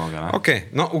domače naloge. Ne? Okay.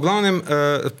 No, v glavnem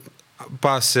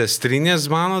pa se strinja z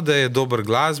mano, da je dober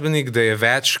glasbenik, da je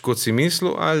več, kot si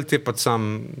mislil, ali ti pa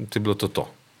sam ti je bilo to?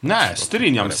 Ne,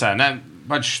 strinjam se. Ne?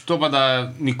 Pač to pa,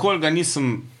 da nikoli ga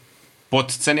nisem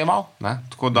podcenjeval, ne?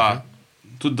 Tako da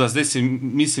tudi da zdaj si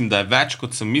mislim, da je več,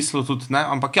 kot sem mislil, tudi ne,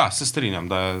 ampak ja, se strinjam,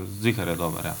 da je zihar je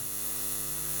dober, ja.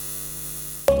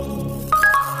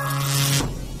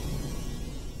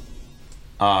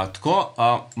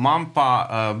 Imam pa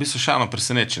v bistvu še eno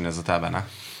presenečenje za tebe, ne?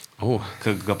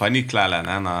 Ki ga pa ni klele,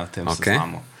 ne, na tem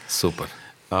seznamu. Super.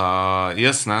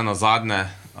 Jaz, ne, na zadnje,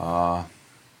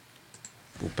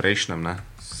 v prejšnjem, ne,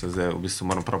 se zdaj v bistvu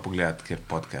moram prav pogledati, kjer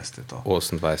podcast je to.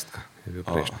 28 je bil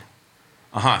prejšnji.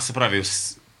 Se pravi,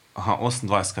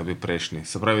 28 je bil prejšnji,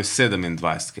 se pravi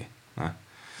 27. Ne.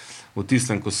 V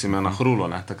tistem, ko si me nahrulo,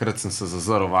 ne, takrat sem se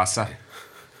zazrl vase,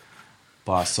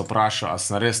 pa so vprašal, a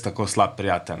sem res tako slab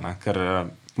prijatelj, ne, ker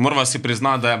morava si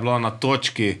priznati, da je bilo na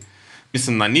točki,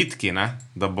 mislim, na nitki, ne,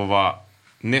 da bova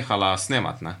nehala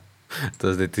snemati, ne.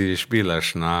 To zdaj ti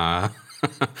špilaš na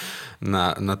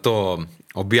to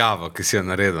objavo, ki si jo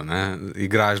naredil, ne?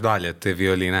 Igraš dalje te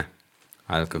violine,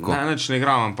 ali kako? Ne, nič ne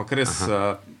igram, ampak res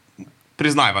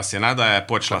priznajva si, ne, da je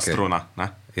počela struna, ne.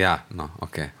 Ja, no,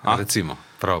 recimo,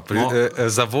 prav.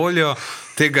 Za voljo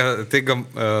tega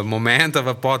momenta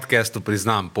v podcastu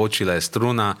priznam, počela je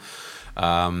struna,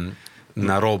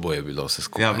 na robu je bilo vse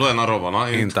skupaj. Ja, bilo je na robu, no.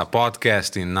 In ta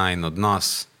podcast in najin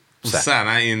odnos, vse,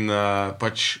 ne, in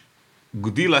pač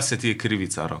godila se ti je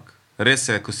krivica, Rok. Res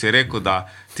je, ko si rekel, da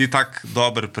ti tako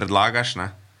dobro predlagaš,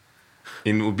 ne,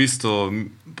 in v bistvu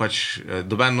pač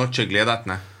doben noče gledati,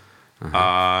 ne,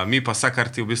 mi pa vse, kar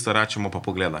ti v bistvu rečemo, pa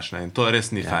pogledaš, ne, in to res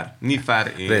ni fair. Ni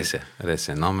fair in... Res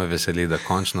je, no me veseli, da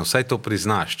končno vsaj to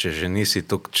priznaš, če že nisi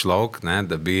tuk človek, ne,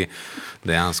 da bi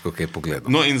dejansko kaj pogledal.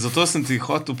 No, in zato sem ti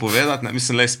hotel povedati, ne,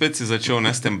 mislim, lej, spet si začel,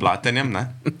 ne, s tem blatenjem,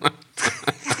 ne.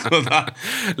 Tako da...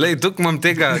 Lej, tuk imam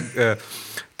tega...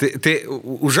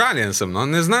 Užaljen sem, no?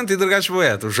 Ne znam ti drugače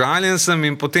povedati. Užaljen sem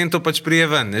in potem to pač prije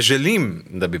ven. Ne želim,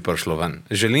 da bi prišlo ven.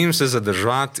 Želim se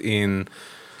zadržati in...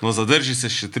 No, zadrži se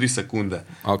še 3 sekunde.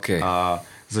 Ok.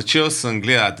 Začel sem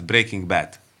gledati Breaking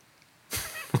Bad.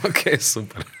 Ok,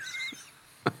 super.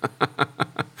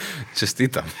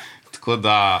 Čestitam. Tako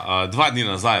da 2 dni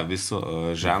nazaj v bistvu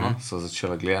ženo so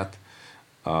začela gledati.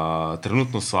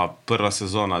 Trenutno sva prva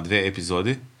sezona 2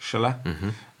 epizodi šele.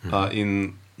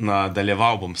 In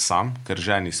nadaljeval bom sam, ker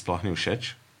ženi sploh ni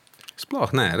všeč. Sploh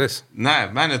ne, res? Ne,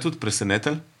 mene je tudi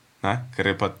presenetelj, ne, ker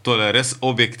je pa tole res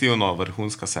objektivno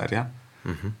vrhunska serija.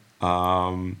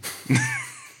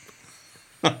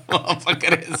 Ampak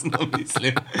resno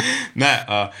mislim. Ne,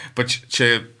 pač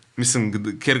če,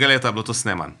 mislim, kjer ga leta je bilo to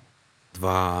sneman?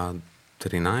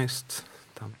 2013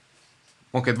 tam.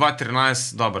 Ok,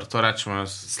 2013, dobro, to rečemo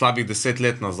slabih 10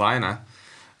 let nazaj, ne.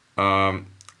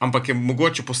 Ampak je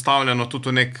mogoče postavljeno tudi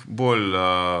v nek bolj...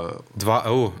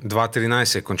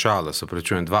 2013 je končalo, se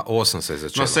prečujem, 2008 se je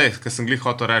začelo. No, sej, ker sem glih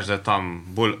hotel reči, da je tam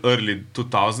bolj early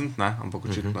 2000, ne, ampak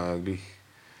očitno je glih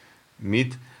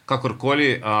mid.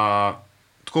 Kakorkoli,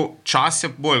 tako čas je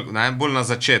bolj na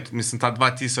začetku. Mislim, ta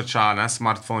 2000, ne,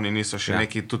 smartfoni niso še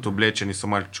neki tudi oblečeni, so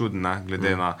malo čudni, ne,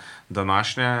 glede na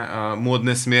današnje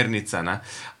modne smernice, ne.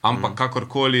 Ampak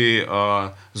kakorkoli,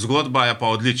 zgodba je pa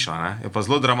odlična, ne. Je pa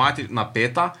zelo dramatična,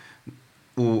 napeta,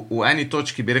 v eni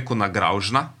točki bi rekel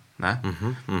nagravžna, ne.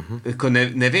 Ko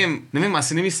ne vem, a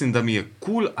se ne mislim, da mi je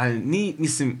cool, ali ni,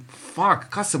 mislim,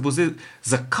 kaj se bo zdaj,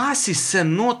 zakaj si se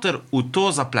noter v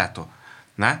to zapletel,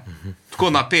 ne.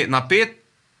 Tako napet,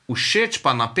 všeč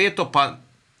pa napeto, pa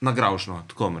nagravžno,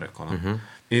 tako bom rekel, no.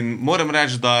 In moram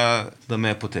reči, da me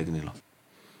je potegnilo.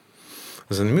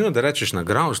 Zanimivo, da rečeš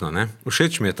nagravžno, ne?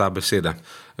 Všeč mi je ta beseda.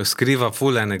 Skriva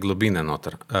ful ene globine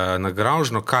noter.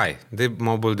 Nagravžno kaj? Daj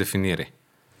malo bolj definiri.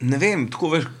 Ne vem,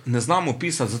 tako veš, ne znam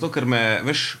opisati, zato ker me,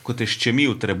 veš, kot je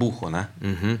ščemi v trebuhu, ne?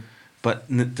 Pa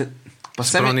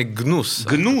sprav nek gnus.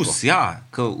 Gnus, ja.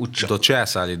 Do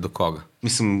česa ali do koga?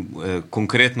 Mislim,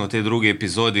 konkretno v tej drugi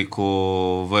epizodi,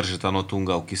 ko vržeta not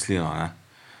unga v kislino, ne?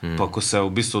 Pa ko se v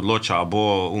bistvu odloča, a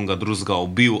bo unga drugega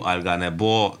ubil ali ga ne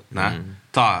bo, ne?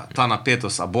 Ta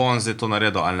napetost, a bo on zdaj to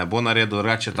naredil ali ne bo naredil,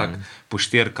 reče tak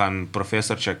poštirkan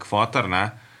profesorček fotor,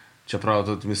 ne? Čeprav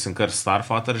tudi, mislim, kar star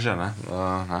fotor že, ne?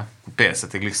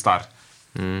 50 je glih star.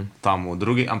 Tam v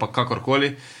drugi, ampak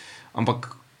kakorkoli.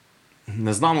 Ampak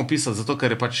ne znam opisati, zato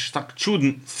ker je pač tak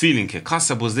čuden feeling je, kaj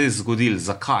se bo zdaj zgodil,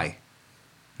 zakaj,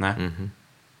 ne?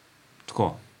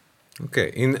 Tako. Ok,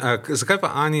 in zakaj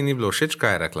pa Ani ni bilo všeč,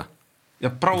 kaj je rekla? Ja,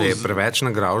 prav... Da je preveč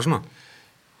nagravžno?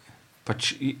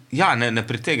 pač, ja, ne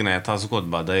pritegne ta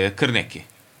zgodba, da je kar neki.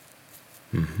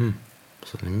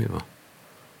 Zanimivo.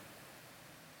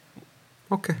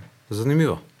 Ok,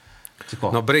 zanimivo.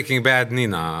 Tako. No, Breaking Bad ni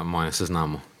na mojem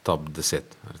seznamu, top 10,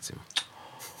 recimo.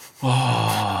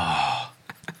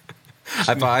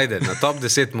 Ali pa ajde, na top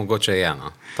 10 mogoče je,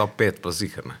 no. Top 5 pa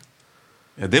ziher ne.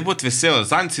 Ja, daj bo vesel,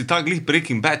 zanj si ta glih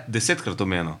Breaking Bad 10-krat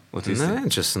omenil. Ne vem,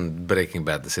 če sem Breaking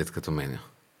Bad 10-krat omenil.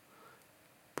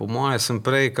 Po moje sem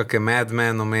prej kakšne Mad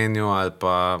Men omenil, ali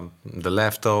pa The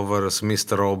Leftovers,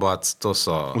 Mr. Robots, to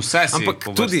so... Vse si Ampak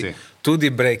po vrsti. tudi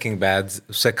Breaking Bad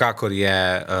vsekakor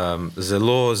je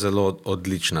zelo, zelo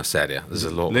odlična serija.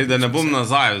 Lej, da ne bom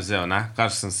nazaj vzel, ne?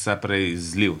 Kar sem se prej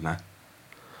zlil. Ne?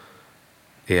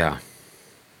 Ja,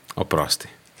 oprosti.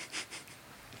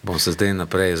 Bom se zdaj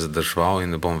naprej zadržval in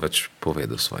ne bom več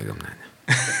povedal svojega mnenja.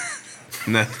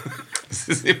 Ne,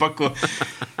 zdaj pa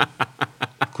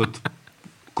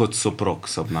kot soprog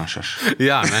se obnašaš.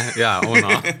 Ja, ne, ja, ono,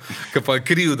 ki pa je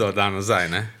krivdo da nazaj,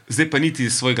 ne. Zdaj pa niti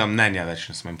svojega mnenja več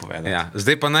ne smem povedati. Ja,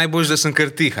 zdaj pa najboljš, da sem kar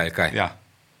tih, ali kaj? Ja.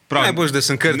 Prav, Najboljš, da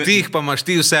sem kar tih, pa imaš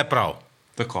ti vse prav.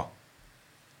 Tako,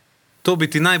 To bi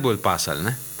ti najbolj pasal,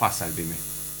 ne? pasal bi mi.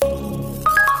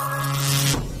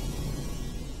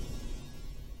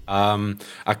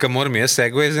 A kaj moram jaz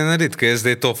segway zdaj narediti, ker jaz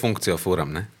zdaj to funkcijo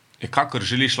furam, ne? Kakor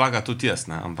želiš laga tudi jaz,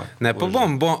 ne? Ampak, Ne, pa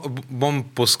bom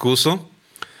poskusil.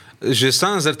 Že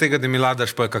sam zaradi tega, da mi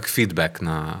ladaš pa kak feedback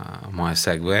na moje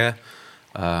segwaye,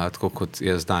 tako kot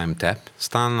jaz dajem tebi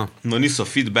stalno. No, niso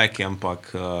feedbacki,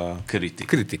 ampak kritike.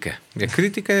 Kritike. Ja,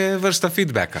 kritika je vrsta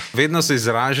feedbacka. Vedno so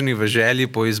izraženi v želji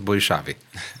po izboljšavi.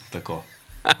 Tako.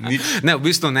 Nič, Ne, v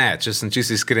bistvu ne, če sem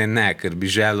čisto iskren, ne, ker bi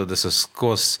želel, da so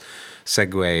skozi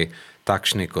segway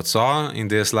takšni, kot so, in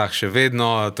da jaz lahko še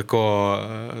vedno tako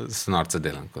norce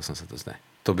delam, kot sem se do zdaj.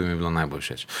 To bi mi bilo najbolj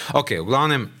všeč. Ok, v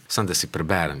glavnem, sem da si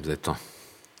preberem zdaj to.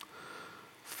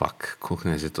 Fuck, koliko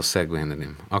ne zdaj to segway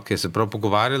naredim. Ok, se prav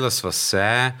pogovarjala sva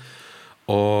se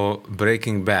o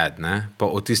Breaking Bad, ne, pa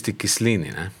o tisti kislini,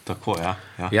 ne. tako, ja.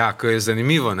 Ja, ko je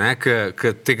zanimivo, ne,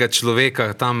 ko tega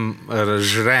človeka tam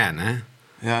razžre, ne.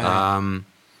 Ja, ja.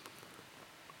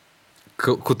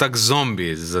 Ko tak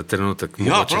zombi za trenutek.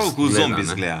 Ja, mogoče prav, ko zgleda, zombi ne.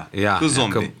 zgleda. Ja, Ko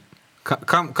zombi.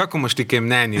 Kako imaš ti kaj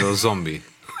mnenje o zombi?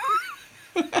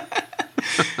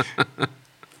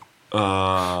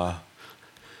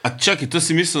 A čakaj, to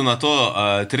si mislil na to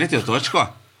tretjo točko?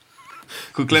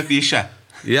 Ko kle piše?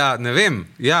 Ja, ne vem,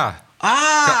 ja.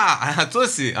 To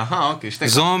si, aha, ok,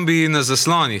 štekam. Zombi na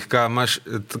zaslonih, imaš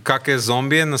kakšne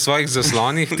zombije na svojih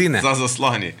zaslonih, ti ne? Za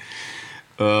zasloni.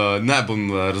 Ne bom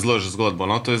razložil zgodbo.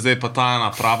 No? To je zdaj pa ta ena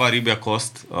prava ribja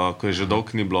kost, ko je že dolg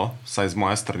ni bilo, vsaj z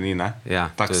moje strani. Ne? Ja,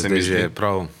 tak to je se zdaj mi že zdi.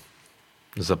 prav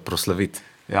za proslaviti.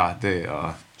 Ja, dej,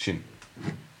 čim.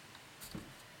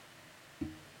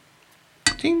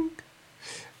 Ting.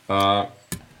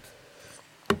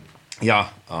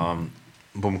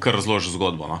 Bom kar razložil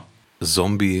zgodbo. No?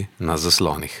 Zombiji na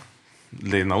zaslonih.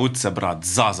 Lej, nauč se, brat,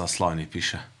 za zasloni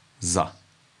piše. Za.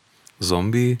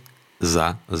 Zombiji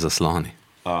za zasloni.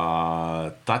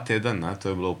 Ta teden, ne,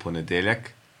 to je bilo v ponedeljek,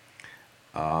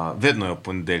 vedno je v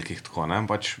ponedeljkih tako, ne,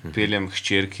 pač peljem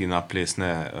hčerki na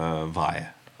plesne vaje.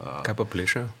 Kaj pa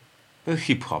plešajo?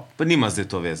 Hip-hop, pa nima zdaj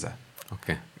to veze.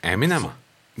 Ok. Eminema?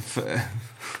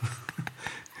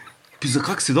 Pisa,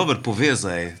 kak si dober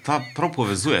povezaj, prav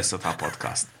povezuje se ta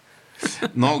podcast.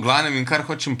 No, v glavnem, in kar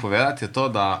hočem povedati, je to,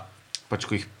 da pač,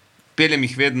 ko jih peljem,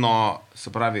 jih vedno,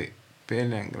 se pravi,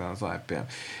 peljem, grem nazaj, peljem.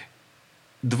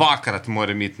 Dvakrat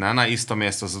moram iti, ne, na isto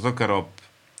mesto, zato ker ob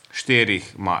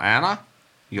 4 ima ena,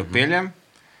 jo peljem,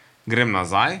 grem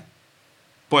nazaj,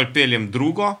 pol peljem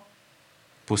drugo,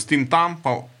 pustim tam,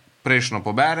 pa prejšnjo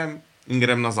poberem in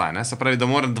grem nazaj. Ne. Se pravi, da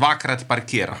moram dvakrat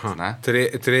parkirati. Ne.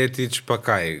 Tretjič pa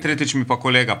kaj? Tretjič mi pa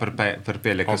kolega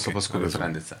pripelje, ker so pa skupaj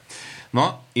frendice.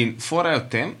 No, in fora je v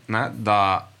tem, ne,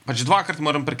 da pač dvakrat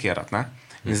moram parkirati. Ne.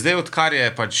 In zdaj, odkar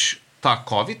je pač ta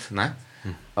COVID, ne,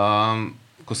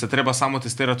 ko se treba samo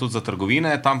testirati tudi za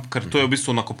trgovine, tam, ker to je v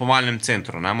bistvu v nakupovalnem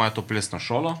centru, ne, imajo to plesno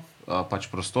šolo, pač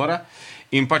prostore,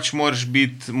 in pač moraš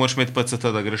imeti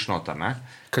PCT, da greš noter, ne.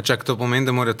 Kaj čak, to pomeni,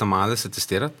 da morajo tam male se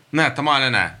testirati? Ne, tam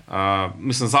male ne.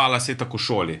 Mislim, Zala se je tako v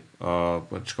šoli,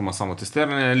 pač, ko ima samo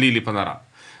testiranje, Lili pa ne rab.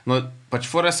 No,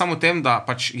 pač fora je samo v tem, da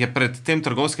pač je pred tem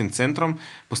trgovskim centrom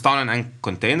postavljen en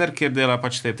kontejner, kjer dela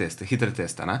pač te teste, hitre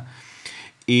teste, ne.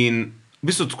 In v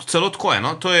bistvu celo tako je,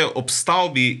 no? To je ob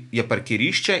stavbi je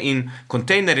parkirišče in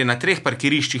kontejner je na 3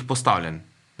 parkiriščih postavljen.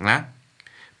 Ne?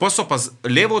 Pa so pa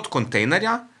levo od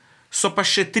kontejnerja so pa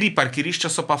še 3 parkirišča,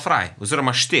 so pa fraj,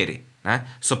 oziroma 4. Ne?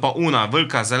 So pa una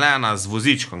velika zelena z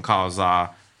vozičkom, kao za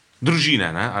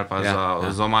družine, ne? Ali pa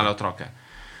za male otroke.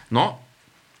 No,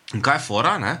 In kaj je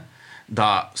fora, ne?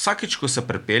 Da vsakič, ko se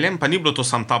prepeljem, pa ni bilo to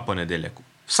sam ta ponedeljek.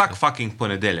 Vsak fucking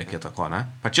ponedeljek je tako, ne?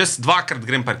 Pač jaz 2-krat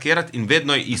grem parkirati in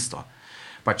vedno je isto.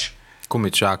 Pač Ko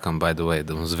mi čakam, by the way,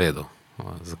 da bom zvedel,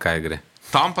 zakaj gre.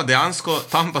 tam pa dejansko,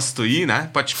 tam pa stoji,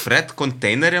 ne? Pač pred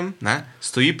kontejnerjem, ne?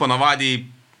 Stoji ponavadi,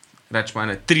 rečemo,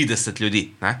 30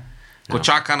 ljudi, ne? Ko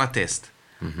čaka na test.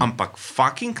 Ampak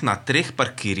fucking na 3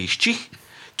 parkiriščih,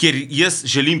 kjer jaz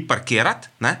želim parkirati,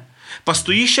 ne? Pa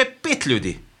stoji še 5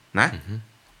 ljudi, ne?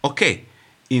 Ok,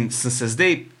 in sem se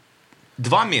zdaj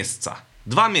 2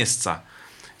 meseca,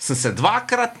 sem se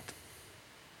 2-krat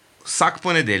vsak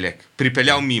ponedeljek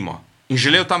pripeljal mimo in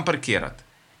želel tam parkirati.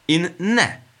 In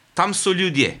ne, tam so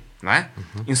ljudje, ne?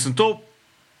 In sem to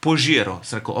požiral,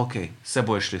 sem rekel, ok, se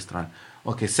bojo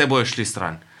šli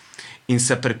stran. In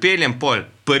se pripeljem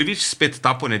prvič spet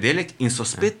ta ponedeljek in so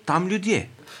spet tam ljudje.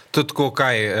 To tako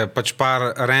kaj, pač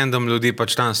par random ljudi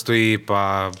pač tam stoji,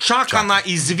 pa... Čaka na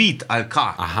izvid ali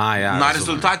kaj. Aha, ja, na razumem.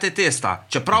 rezultate testa.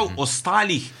 Čeprav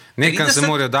ostalih... Nekam se 30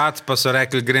 morajo dati, pa so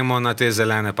rekli, gremo na te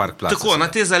zelene parkplace. Tako, na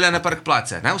te zelene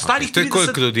parkplace. Ne? Ostalih To je 30...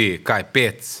 koliko ljudi? Kaj,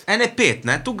 5? Ene 5,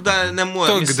 ne? Tukaj, da ne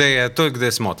morem... To je, kde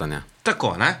je smotanje.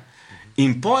 Tako, ne?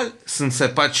 In pol sem se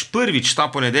pač prvič ta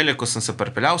ponedeljek, ko sem se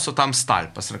pripeljal, so tam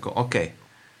stali. Pa sem rekel, ok,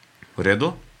 v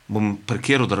redu, bom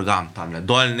parkiral drugam tamle,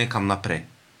 dol nekam naprej.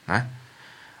 Ne?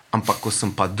 Ampak ko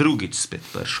sem pa drugič spet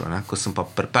prišel, ne? Ko sem pa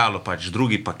pripeljal pač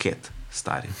drugi paket,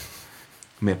 stari,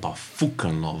 me je pa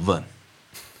fuknilo ven.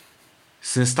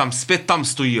 Sem tam spet tam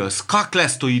stojijo, skakle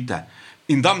stojite.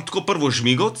 In dam tako prvo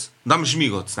žmigoc,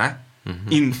 ne?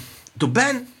 In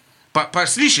doben, pa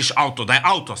slišiš avto, da je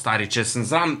avto, stari, če sem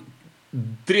zram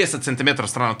 30 cm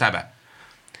stran od tebe.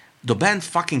 Doben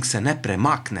fucking se ne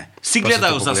premakne. Vsi Pa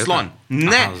gledajo so v to zaslon. pogledali?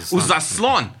 Ne, Aha, v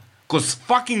zaslon. Ko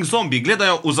fucking zombi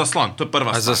gledajo v zaslon. To je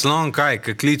prva A stvar. zaslon kaj,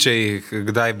 ki kliče jih,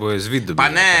 kdaj bojo zvid dobili? Pa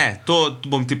ne, to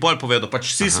bom ti pol povedal. Pač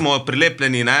vsi smo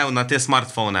prilepljeni, ne, na te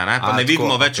smartfone, ne, pa A, ne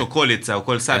vidimo tako, več okej. okolice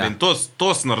okoli sebe. Ja. In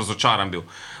to sem razočaran bil.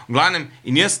 V glavnem,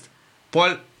 in jaz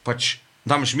pol pač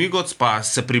dam žmigoc, pa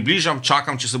se približam,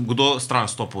 čakam, če se bo kdo stran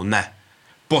stopil. Ne.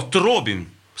 Potrobim.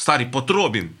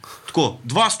 Tako,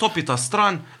 2 stopita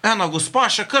stran, ena gospa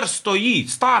še kar stoji,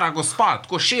 stara gospa,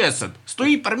 tako 60,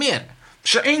 stoji primer.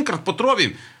 Še enkrat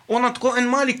potrobim, ona tako en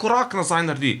mali korak nazaj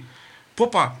naredi. Po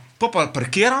pa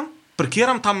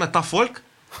parkiram tam med ta folk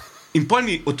in pol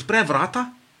mi odpre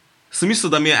vrata, sem mislil,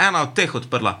 da mi je ena od teh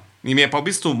odprla. In mi je pa v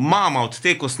bistvu mama od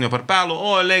te, ko sem jo pripeljal,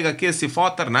 o, lega, kje si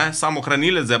foter, ne, samo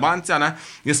hranilec zebancija, ne,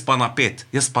 jaz pa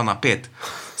napet.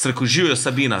 Sem rekel, živijo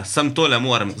Sabina, sem tole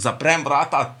morem, zaprem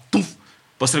vrata, tuf,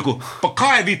 pa sem rekel, pa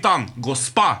kaj je vi tam,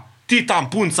 gospa, ti tam,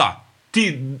 punca,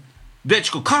 ti,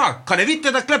 dečko, kaj ne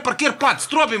vidite, da kle parkir plac,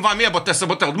 strobim vam jebote, se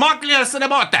bote odmaknili ali se ne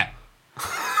bote?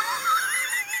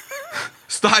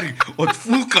 Stari,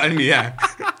 odfukal mi je.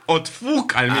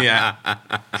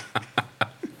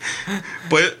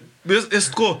 Pa jaz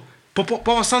tako,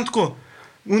 pa sam tako,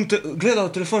 gledal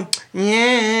telefon,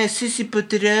 ne, si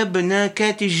potreben, ne,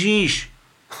 kaj ti žiš?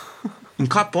 In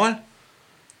kaj pol?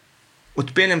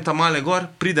 Odpeljem tam male gor,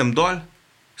 pridem dol,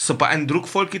 so pa en drug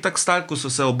folk tak stali, ko so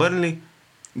se obrnili,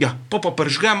 ja, pa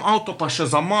pržgem avto, pa še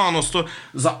za mano,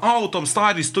 za avtom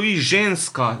stari stoji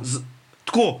ženska,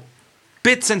 tako,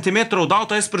 5 cm od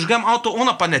avta, jaz pržgem avto,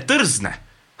 ona pa ne trzne.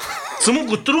 Samo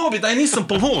gotrobi, da je nisem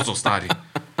povozil, stari.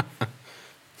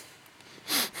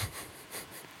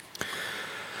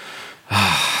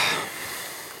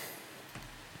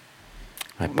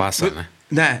 Pasa, ne?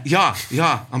 Ne, ja,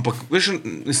 ampak veš,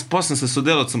 pa sem se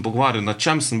sodelavcem pogovarjal, na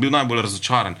čem sem bil najbolj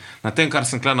razočaran, na tem, kar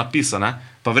sem kle napisal, ne,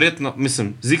 pa verjetno,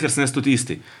 mislim, zikar sem jaz tudi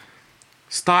isti.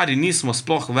 Stari nismo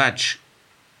sploh več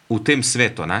v tem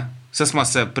svetu, ne. Vse smo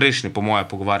se prejšnji, po moje,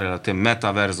 pogovarjali o tem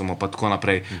metaverzumu, pa tako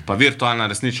naprej, pa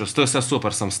virtualna resničnost, to je vse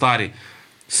super, sem stari.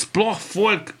 Sploh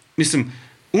folk, mislim,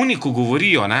 uniko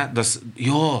govorijo, ne, da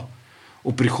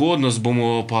v prihodnost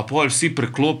bomo pa pol vsi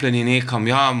preklopljeni nekam,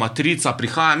 ja, matrica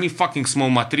prihaja, mi fucking smo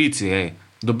v matrici, hej.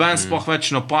 Doben sploh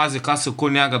več ne opazi, kaj se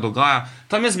okoli njega dogaja.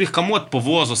 Tam jaz bi jih kamot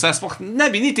povozil, vse sploh ne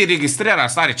bi niti registriral,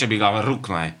 stari, če bi ga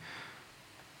ruknil, hej.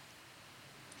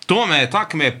 To me je,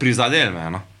 tak me je prizadel, me,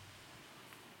 no.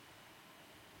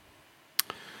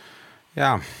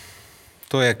 Ja,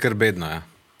 to je kar bedno, ja.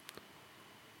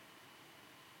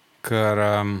 Ker...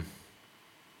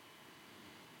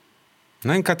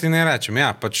 Ne vem, kaj ti ne rečem,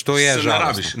 ja, pač to je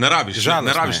žalostno. Ne rabiš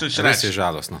nič reči. Res je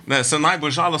žalostno. Ne,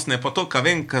 najbolj žalostno je pa to, kaj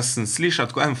vem, kaj sem slišal,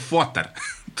 tako en foter.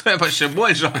 To je pa še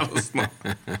bolj žalostno.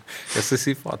 Ja,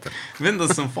 si foter. Vem, da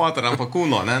sem foter, ampak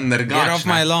uno, ne, nergač. Get off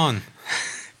my lawn.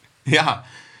 Ja,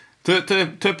 To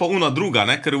je pa una druga,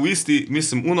 ne? Ker v isti,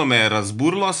 mislim, uno me je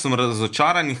razburlo, sem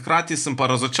razočaran in hkrati sem pa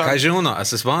razočaran. Kaj že uno? A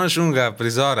se spomniš unega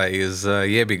prizora iz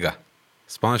Jebiga?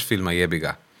 Spomniš filma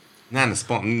Jebiga? Ne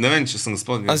spomnim, ne vem, če sem ga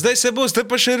spomnil. A zdaj se boste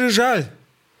pa še režali?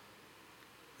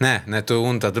 Ne, to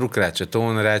je ta drug reče.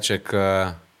 To reče,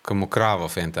 ko mu kravo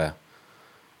fentajo.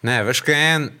 Ne, veš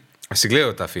kaj a si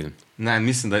gledal ta film? Ne,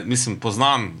 mislim,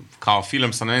 poznam kao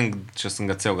film, sem ne vem, če sem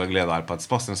ga celega gledal, ali pa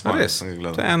sploh sem spomnil, da sem ga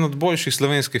gledal. To je en od boljših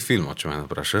slovenskih filmov, če me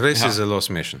vprašaš. Res je zelo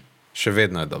smešen. Še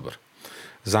vedno je dober.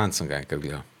 Zanj sem ga enkrat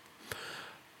gledal.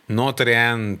 Noter je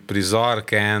en prizor,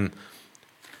 ki je en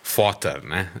foter,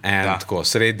 ne? Tako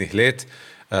srednjih let,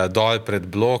 dol pred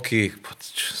bloki.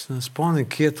 Če se ne spomnim,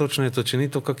 kje točno je to, če ni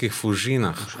to v kakih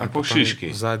Fužinah. Ali pa v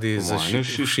Šiški. Zadnji za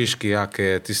Šiški, ja,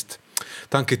 ki je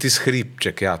tam, ki je tisti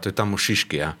hribček, ja, to je tam v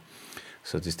Šiški, ja.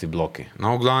 So tisti bloki.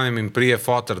 No, v glavnem jim prije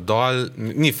foter dol,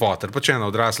 ni foter, pač ena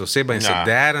odrasla oseba in se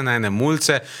dere na ene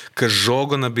mulce, ker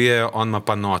žogo nabijajo, on ima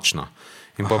pa nočno.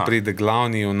 In pa pride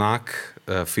glavni junak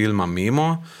filma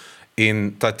mimo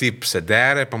in ta tip se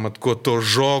dere, pa ima tako to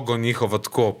žogo njihovo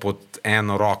tako pod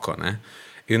eno roko, ne.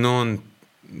 In on,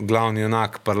 glavni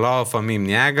junak, prlaufa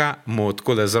mimo njega, mu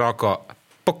takole z roko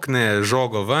pokne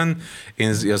žogo ven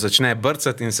in jo začne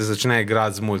brcati in se začne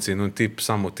igrati z mulci in on tip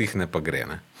samo tihne pa gre,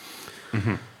 ne.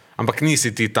 Ampak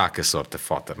nisi ti take sorte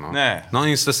foter, no? Ne. No,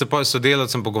 in ste se pa s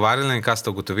sodelavcem pogovarjali in kaj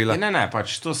ste ugotovili? Ne,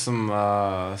 pač to sem,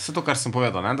 vse to, kar sem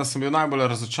povedal, ne, da sem bil najbolj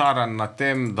razočaran na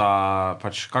tem, da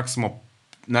pač kak smo,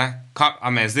 ne,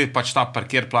 a me je zdaj pač ta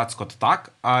parkirplac kot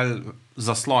tak, ali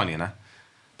zasloni, ne.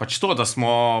 Pač to, da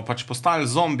smo pač postali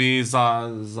zombi za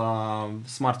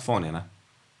smartfoni, ne.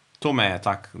 To me je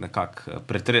tak nekako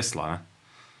pretreslo, ne.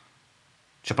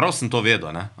 Čeprav sem to vedel,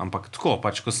 ne? Ampak tako,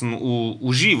 pač, ko sem v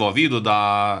živo videl,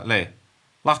 da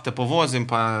lahko te povozim,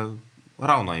 pa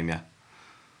ravno jim je.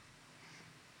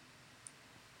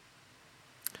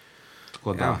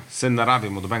 Tako da, se ne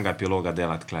rabimo dobenega epiloga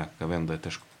delati, ker vem, da je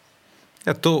težko.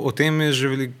 Ja, o tem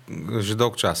je že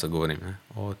dolg časa govorim, ne?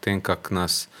 O tem, kako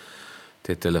nas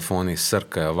te telefoni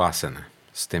srkajo vase, ne?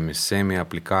 S temi vsemi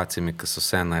aplikacijami, ki so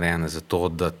vse narejene za to,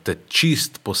 da te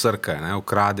čist posrkajo, ne,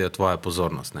 ukradejo tvojo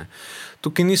pozornost, ne.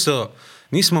 Tukaj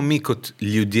nismo mi kot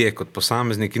ljudje, kot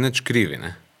posamezniki nič krivi,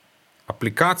 ne.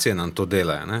 Aplikacije nam to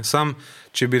delajo, ne. Sam,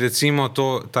 če bi recimo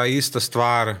ta ista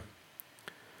stvar,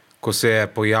 ko se je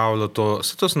pojavilo to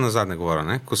sem nazadnje govoril,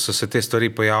 ne, ko so se te stvari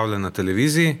pojavile na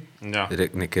televiziji,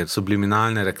 neke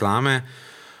subliminalne reklame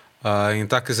in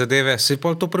take zadeve, se je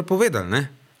pol to prepovedali, ne.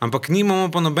 Ampak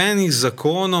nimamo pa nobenih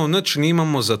zakonov, nič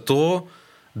nimamo za to,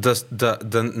 da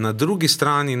na drugi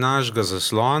strani našega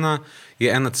zaslona je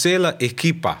ena cela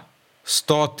ekipa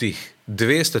 100,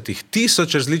 200,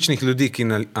 1000 različnih ljudi, ki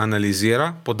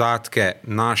analizira podatke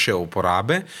naše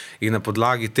uporabe in na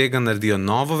podlagi tega naredijo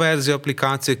novo verzijo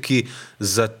aplikacije, ki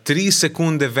za 3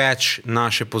 sekunde več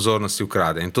naše pozornosti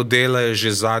ukrade. In to delajo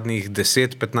že zadnjih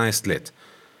 10-15 let.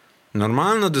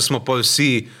 Normalno, da smo pa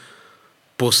vsi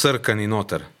posrkani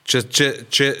noter.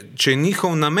 Če je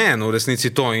njihov namen v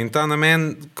resnici to in ta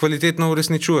namen kvalitetno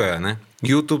uresničujejo, ne?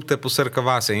 YouTube te posrka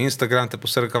vase, Instagram te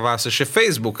posrka vase, še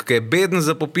Facebook, ki je beden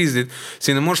za popizditi,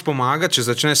 si ne moreš pomagati, če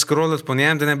začneš scrollati po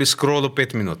njem, da ne bi scrollal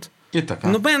 5 minut.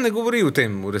 Noben ne govori o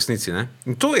tem v resnici, ne?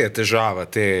 In to je težava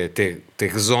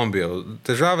teh zombijev.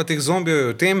 Težava teh zombijev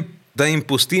je v tem, da jim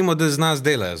pustimo, da z nas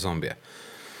delajo zombije.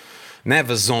 Ne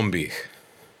v zombijih.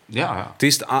 Ja.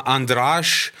 Tisti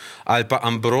Andraž ali pa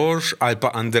Ambrož ali pa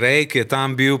Andrej, ki je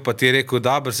tam bil, pa ti je rekel,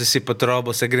 dobro, se si pa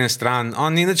trobo, se grem stran.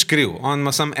 On ni nič kriv. On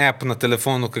ima sam app na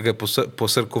telefonu, ki ga je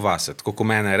posrkal vase. Tako ko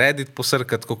mene Reddit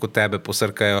posrka, tako ko tebe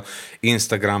posrkajo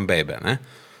Instagram babe, ne?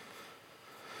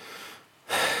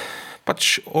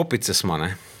 Pač opice smo,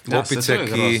 ne? Opice,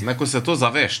 ko se to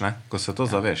zaveš, ne? Ko se to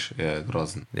zaveš, je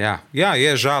grozen. Ja,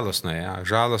 je žalostno, ja.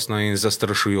 Žalostno in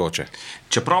zastrašujoče.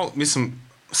 Čeprav, mislim,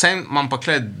 vsem imam pa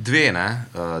kle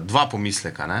dva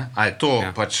pomisleka, ne? A je to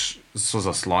pač so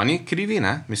zasloni krivi,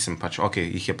 ne? Mislim pač,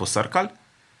 jih je posrkal.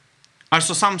 Ali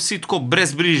so sam vsi tako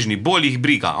brezbrižni, bolj jih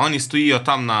briga. Oni stojijo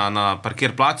tam na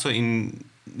parkirplacu in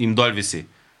jim dol visi.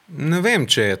 Ne vem,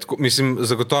 če je tako. Mislim,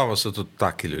 zagotovo so tudi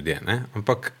taki ljudje, ne?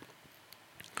 Ampak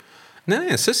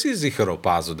ne, se si zihar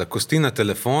opazil, da ko si na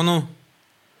telefonu,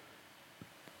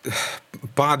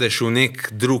 padeš v nek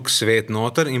drug svet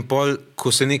noter in pol,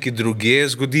 ko se nekaj drugje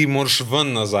zgodi, moraš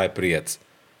ven nazaj prijeti.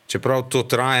 Čeprav to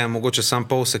traja mogoče samo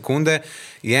pol sekunde,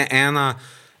 je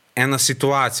ena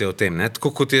situacija v tem, ne?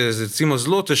 Tako kot je, recimo,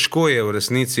 zelo težko je v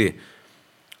resnici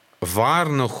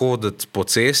varno hoditi po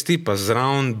cesti, pa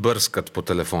zraven brskati po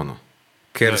telefonu.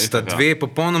 Ker sta dve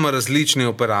popolnoma različni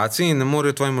operaciji in ne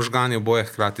morejo tvoji možgani oboje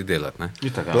hkrati delati, ne?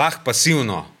 Lahko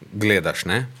pasivno gledaš,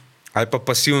 ne? ali pa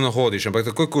pasivno hodiš, ampak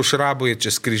takoj, ko v šrabu je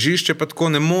čez križišče, pa tako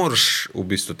ne moreš v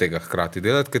bistvu tega hkrati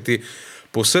delati, ker ti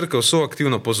posrka vso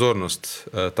aktivno pozornost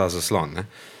ta zaslon. Ne?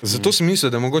 Zato sem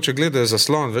mislil, da mogoče gledajo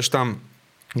zaslon, veš tam,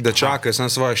 da čakajo samo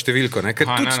svojo številko, ne? Ker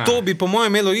tudi to bi po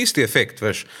mojem imelo isti efekt,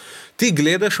 veš. Ti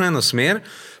gledaš v eno smer,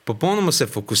 popolnoma se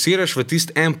fokusiraš v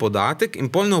tist en podatek in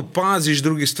pol ne opaziš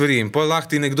drugih stvari in pol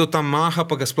lahko ti nekdo tam maha,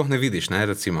 pa ga sploh ne vidiš, ne,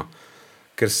 recimo.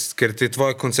 Ker ti je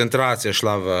tvoja koncentracija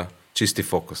šla v čisti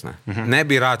fokus, ne. Ne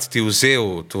bi rad ti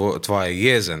vzel tvoje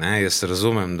jeze, ne, jaz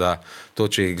razumem, da to,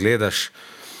 če jih gledaš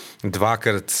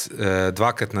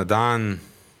dvakrat na dan,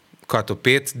 kaj to,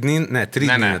 5 dni, ne, 3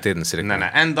 dni na teden si rekel.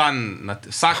 Ne, en dan,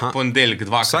 vsak ponedeljek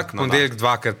dvakrat na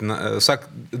dan.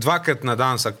 Dvakrat na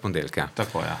dan, vsak ponedeljek, ja.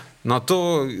 Tako, ja. No,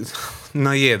 to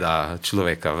najeda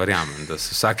človeka, verjamem, da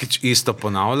se vsakič isto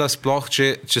ponavlja, sploh,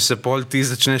 če se pol ti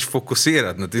začneš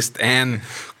fokusirati na tist en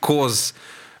koz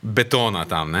betona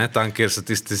tam, ne, tam, kjer so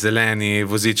tisti zeleni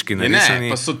vozički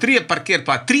narisani. Ne, pa so 3 parkir,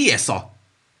 pa 3 so.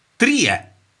 3.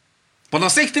 Pa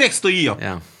na vseh 3 stojijo.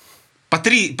 Ja. Pa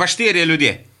 4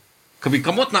 ljudje. Ko bi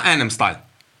kamot na enem stali.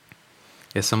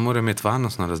 Jaz sem moram imeti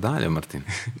varnostno razdaljo, Martin.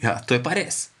 Ja, to je pa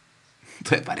res.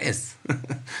 To je pa res.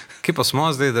 Kje pa smo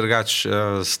zdaj drugač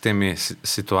s temi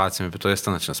situacijami, pa to jaz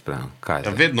to nič ne spremljam.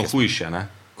 Ja, vedno hujše, ne?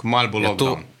 Ko malo bo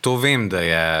lockdown. To vem, da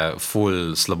je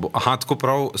ful slabo. Aha, tako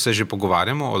prav se že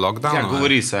pogovarjamo o lockdownu? Ja,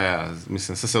 govori se,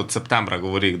 mislim, se od septembra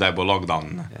govori, kdaj bo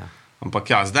lockdown. Ne? Ja. Ampak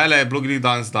ja, zdaj je bilo gli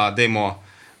danes, da dajmo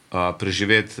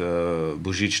preživeti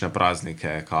božične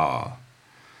praznike, kao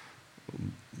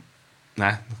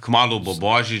ne, kmalu bo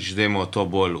Božič, dajmo to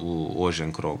bolj v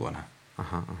ožjem krogu, ne.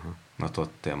 Aha. Na to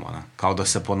temo, ne. Kao da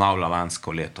se ponavlja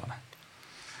lansko leto, ne.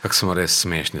 Kako smo res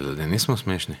smešni ljudje, nismo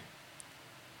smešni?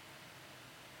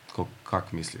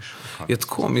 Kak misliš? Ja,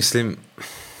 tako mislim,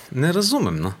 ne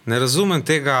razumem, no. Ne razumem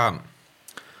tega,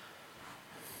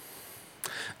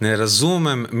 ne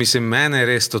razumem, mislim, mene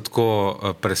res to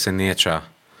tako preseneča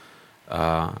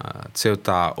cel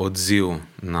ta odziv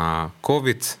na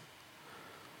COVID,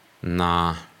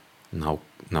 na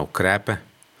ukrepe,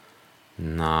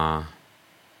 na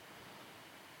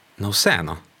vse,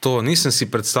 no. To nisem si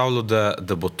predstavljal,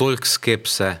 da bo toliko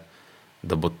skepse,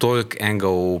 da bo toliko enega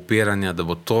upiranja, da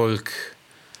bo toliko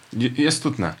jaz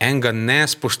tudi ne. Enega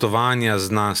nespoštovanja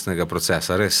znanstvenega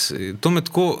procesa. Res, to me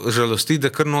tako žalosti,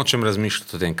 da kar nočem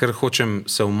razmišljati o tem, ker hočem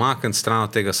se umakniti stran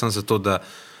od tega, samo zato, da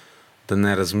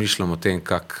ne razmišljam o tem,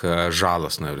 kako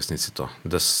žalostno je v resnici to,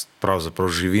 da pravzaprav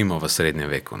živimo v srednjem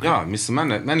veku. Ne? Ja, mislim,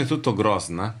 meni je tudi to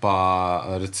grozno, ne?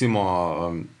 Pa recimo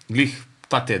glih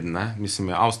ta teden, ne? Mislim,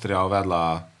 je Avstrija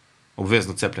uvedla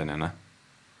obvezno cepljenje, ne?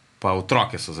 Pa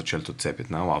otroke so začeli tudi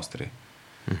cepiti, ne, v Avstriji.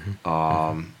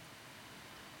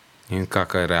 In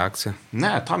kakva je reakcija?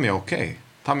 Ne, tam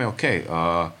je okej.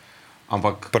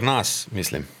 Ampak pri nas,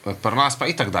 mislim. Pri nas pa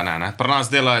itak da ne. Pri nas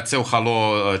delajo cel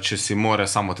halo, če si more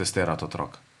samo testirati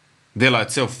otrok. Delajo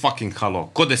cel fucking halo.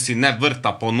 Ko da si ne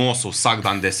vrta po nosu vsak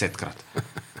dan 10-krat.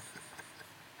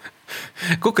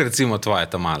 Kako recimo tvoje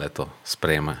tamale to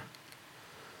sprejemajo?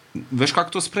 Veš,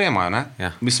 kako to sprejemajo, ne?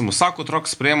 Ja. Mislim, vsak otrok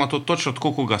sprejema to točno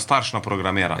tako, ko ga starš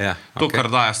naprogramira. Ja, to, kar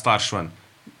daje starš ven.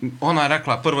 Ona je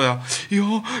rekla prvo,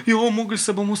 mogli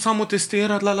se bomo samo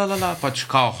testirati, pač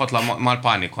kao, hotla malo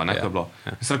paniko, ne, ko je bilo.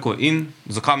 Ja. Sem rekel, in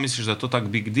zakaj misliš, da je to tak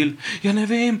big deal? Ja, ne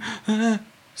vem.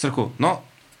 Sem rekel, no,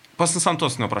 pa sem sam to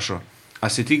s njo vprašal. A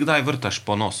si ti kdaj vrtaš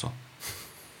po nosu?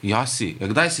 Ja, si. Ja,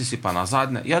 kdaj si pa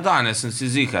nazadnje? Ja, danes sem si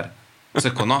ziher.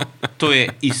 Sem rekel, no, to je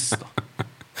isto.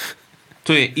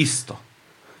 To je isto.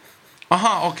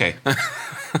 Aha, okej.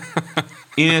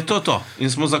 In je to.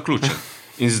 In smo zaključili.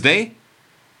 In zdaj,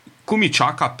 ko mi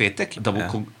čaka petek, da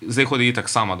bo, zdaj hodi itak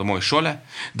sama domov iz šole,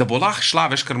 da bo lahko šla,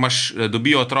 veš, ker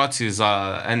dobijo otroci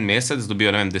za en mesec,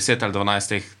 dobijo, ne vem, 10 ali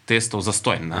 12 testov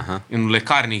zastojn, ne? In v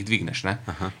lekarni jih dvigneš, ne?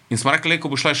 In smo rekli, ko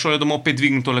bo šla iz šole domov, 5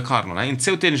 dvigniti to lekarno, ne? In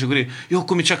cel teden že govori,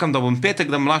 ko mi čakam, da bom petek,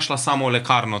 da bom šla samo v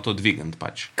lekarno to dvigniti,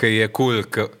 pač. Kaj je cool,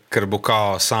 ker bo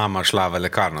kao sama šla v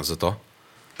lekarno za to?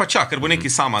 Pač ja, ker bo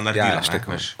nekaj sama naredila,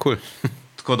 veš. Cool.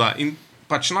 Tako da, in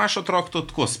pač naš otrok to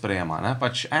tako sprejema, ne?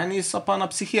 Pač eni so pa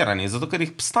napsihirani, zato ker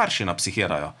jih starši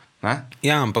napsihirajo, ne?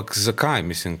 Ja, ampak zakaj,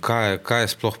 mislim, kaj je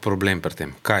sploh problem pri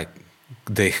tem? Kaj,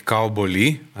 da jih kao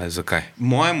boli, ali zakaj?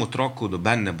 Mojemu otroku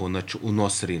doben ne bo nič v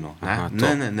nos rinil,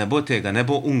 ne? Ne bo tega, ne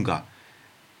bo unga.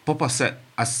 Pa se,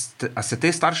 a se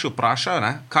te starši vprašajo,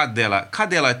 ne? Kaj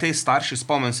delajo te starši,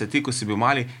 spomnim se ti, ko si bil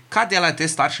mali, kaj delajo te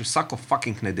starši vsako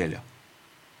fucking nedeljo?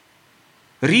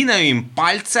 Rinejo jim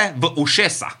palce v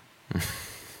ušesa.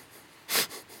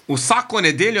 Vsako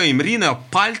nedeljo jim rinejo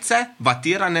palce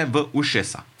vatirane v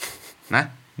ušesa. Ne?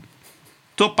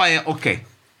 To pa je okej.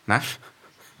 Ne?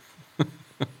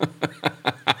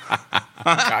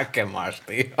 Kake imaš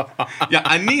ti? Ja,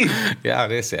 a ni? Ja,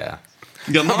 res je. Ja.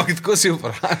 Ja, no. Ampak tako si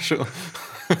vprašal,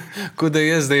 kot da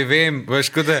jaz zdaj vem, veš,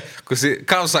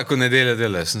 kaj vsako nedeljo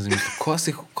delaš. Sem si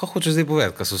mislil, kaj hoče zdaj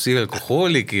povedati, kaj so vsi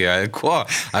alkoholiki, ali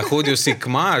hodijo vsi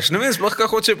k maš, ne vem sploh, kaj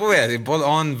hoče povedati. In pol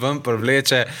on ven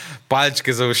privleče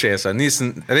palčke za ušesa.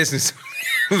 Res nisem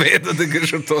vedel, da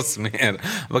greš v to smer.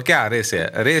 Ampak ja,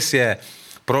 res je,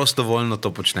 prostovoljno to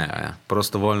počnejo, ja.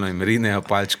 Prostovoljno jim rinejo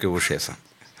palčke v ušesa.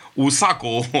 Vsako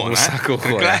uho, ne? Vsako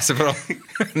uho, ja, se pravi,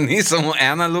 ni samo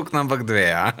ena luknja, ampak dve,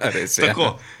 ja, res je.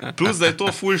 Tako, plus da je to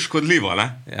ful škodljivo, ne?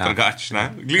 Ja. Drugač, ne?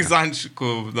 Glih zanč,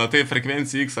 ko na tej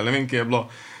frekvenciji X, ali ne vem, ki je bilo,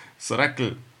 so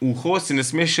rekli, uho si ne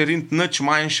smeš riniti nič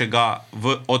manjšega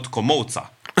od komovca.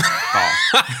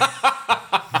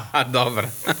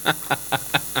 Dobro.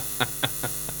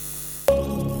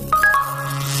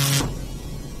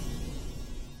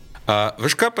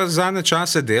 Veš kaj pa zadnje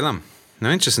čase delam?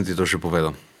 Ne vem, če sem ti to že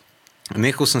povedal.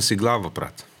 Nehal sem si glavo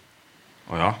prati.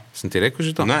 O ja? Sem ti rekel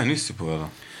že to? Ne, nisi povedal.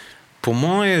 Po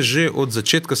moje že od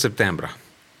začetka septembra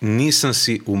nisem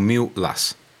si umil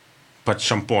las. Pač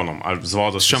šamponom ali z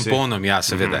vodo. S šamponom, ja,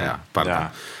 seveda, ja.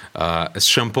 Pardon. S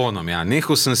šamponom, ja.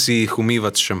 Nehal sem si jih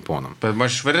umivati s šamponom. Pa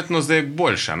imaš verjetno zdaj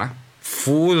boljše, ne?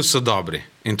 Ful so dobri.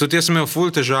 In tudi jaz sem imel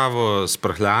ful težavo s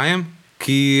prhljajem,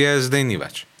 ki je zdaj ni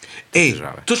več.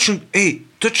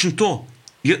 Točno to.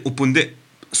 Je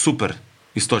super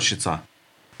istočnica.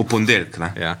 V ponedeljek,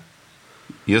 ne? Ja.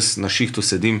 Jaz na šihtu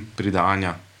sedim, pride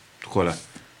Anja, takole.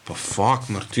 Pa fuck,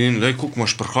 Martin, lej, koliko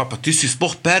imaš prhlja, pa ti si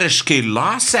sploh pereš kaj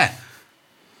lase?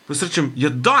 Pa se rečem,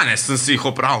 ja, danes sem si jih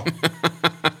opravil.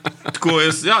 Tako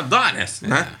jaz, ja, danes,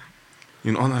 ne?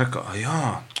 In ona reka,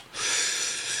 ja,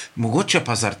 mogoče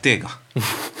pa zaradi tega.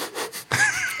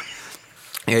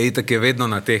 Ja, itak je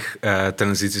vedno na teh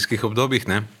tranzicijskih obdobjih,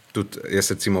 ne? Tudi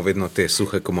jaz recimo vedno te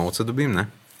suhe komolce dobim, ne?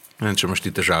 Ne vem, če imaš ti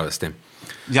težave s tem.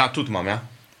 Ja, tudi imam, ja.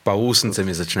 Pa usnice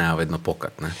mi začnejo vedno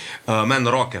pokati, ne?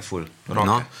 Meni roke ful. Roke.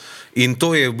 No, in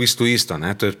to je v bistvu isto, ne?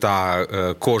 To je ta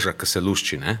koža, ki se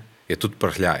lušči, ne? Je tudi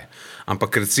prhljaj.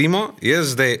 Ampak recimo,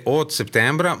 jaz zdaj od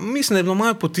septembra, mislim, da je bilo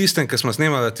malo po tistem, ko smo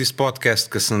snemali tisti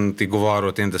podcast, ko sem ti govoril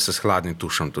o tem, da se s hladnim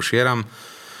tušem tuširam.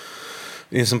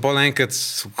 In sem pol enkrat,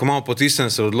 ko malo po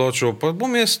tistem se odločil, pa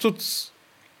bom jaz tudi,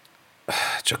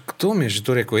 čak, to mi je že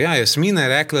to rekel, ja, Jasmina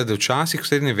je rekla, da včasih v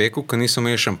srednjem veku, ko niso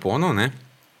imeli šamponov, ne,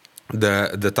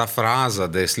 da ta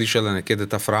fraza, da je slišala nekje, da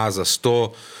ta fraza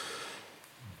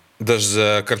da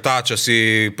z krtača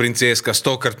si princeska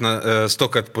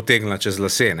stokrat potegnila čez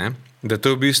lase, ne, da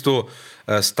to je v bistvu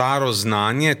staro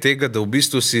znanje tega, da v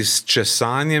bistvu si s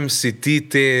česanjem si ti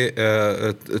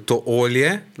to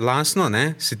olje lasno,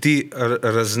 ne, si ti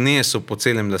raznesel po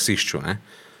celem lasišču, ne.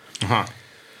 Aha.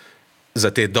 Za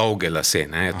te dolge lase,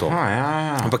 ne, je to. Aha,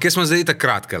 ja. Ampak jaz sem zdaj tako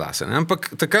kratke lase, ne? Ampak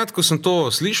takrat, ko sem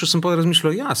to slišal, sem pa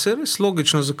razmišljal, ja, se je res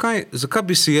logično, zakaj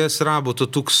bi si jaz rabo to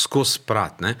tukaj skozi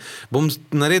prat, ne? Bom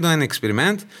naredil en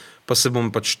eksperiment, pa se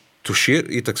bom pač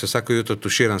itak se vsako jutro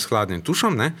tuširam s hladnim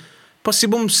tušom, ne? Pa si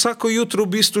bom vsako jutro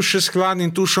v bistvu še s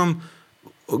hladnim tušom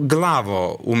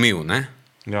glavo umil, ne?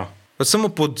 Ja. Pa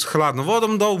samo pod hladno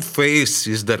vodom dol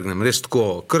face izdrgnem, res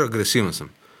tako, kar agresiven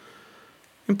sem.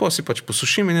 In pa si pač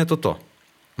posušim in je to.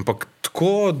 Ampak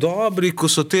tako dobri, ko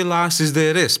so te lasi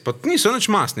zdaj res, pa niso nič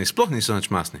masni, sploh niso nič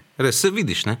masni. Res, se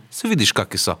vidiš, ne? Se vidiš,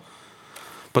 kakvi so.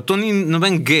 Pa to ni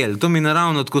noben gel, to mi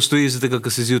naravno tako stoji iz tega,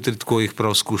 ko se zjutraj tako jih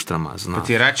prav skuštrama. Pa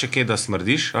ti reče kaj, da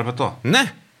smrdiš, ali pa to? Ne.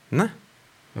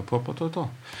 Ja, pa to je to.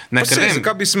 Pa se,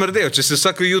 zakaj bi smrdel, če se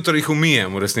vsako jutro jih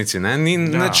umijem v resnici, ne? Ni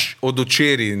nič od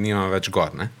včeraj nima več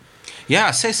gor, ne? Ja,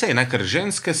 sej, ne, ker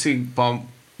ženske si pa,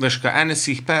 veš, kaj ene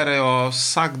si jih perejo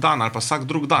vsak dan ali pa vsak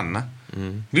drug dan, ne?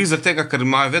 Glih zaradi tega, ker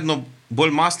imajo vedno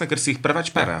bolj masne, ker si jih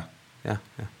preveč perejo. Ja.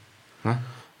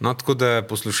 No, tako da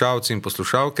poslušalci in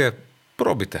poslušalke,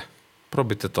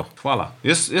 probite to. Hvala.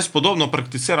 Jaz podobno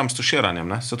prakticiram s tuširanjem,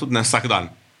 ne? Se tudi ne vsak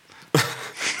dan.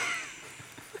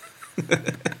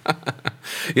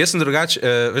 Jaz sem drugač,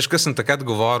 veš, kaj sem takrat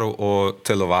govoril o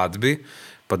telovadbi,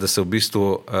 pa da se v bistvu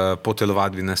po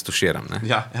telovadbi ne stuširam, ne?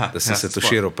 Ja, da sem se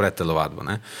tuširal pred telovadbo,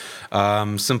 ne?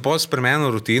 Sem pol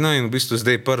spremenil rutino in v bistvu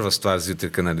zdaj prva stvar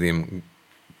zjutraj, ko naredim,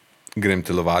 grem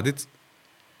telovaditi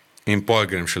in pol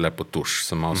grem šele po tuš,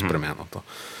 sem malo spremenil to.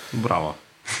 Bravo.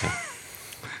 Ja.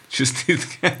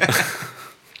 Čestitke.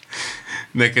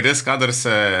 Ne, ker res, kadar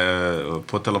se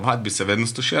po telovadbi se vedno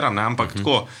stuširam, ne, ampak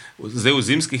tako, zdaj v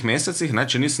zimskih mesecih, ne,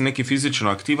 če nisem neki fizično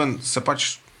aktiven, se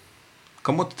pač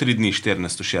kamot 3 dni, 4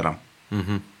 ne stuširam.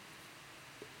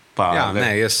 Pa, ja, ne,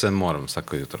 jaz se moram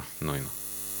vsako jutro, nujno.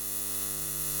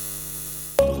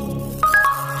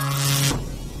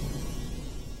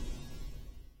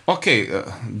 Ok,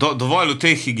 dovolj v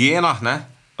teh higienah, ne.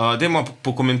 Dajmo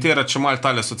pokomentirati še malo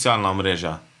tale socialna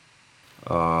omrežja.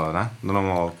 Ne? Da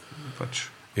bomo pač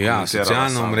Ja, komentirala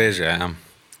socialno sama. mreže.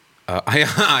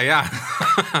 Ja.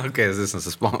 Ok, zdaj sem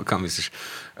se spomnil, kam misliš.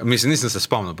 Mislim, nisem se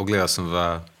spomnil, pogledal sem v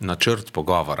načrt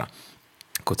pogovora,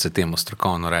 kot se temu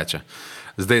strokovno reče.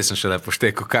 Zdaj sem šele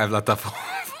poštekal, kaj je bila ta fora.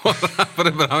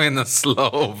 Prebral je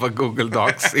naslov v Google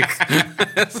Docsih.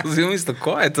 Sem si mislil,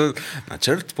 kaj je to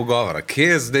načrt pogovora, kje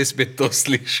je zdaj spet to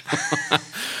slišal.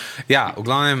 Ja, v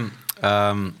glavnem,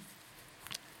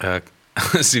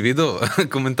 si videl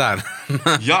komentar?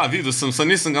 Ja, videl sem,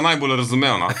 nisem ga najbolj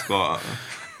razumel. No, tako.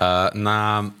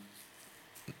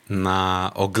 Na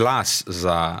oglas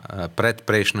za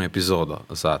predprejšnjo epizodo,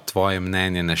 za tvoje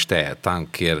mnenje ne šteje, tam,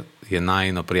 kjer je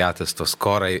najino prijateljstvo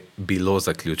skoraj bilo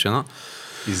zaključeno.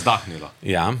 Izdahnilo.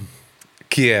 Ja,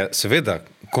 ki je seveda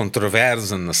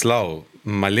kontroverzen naslov,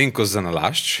 malenkost za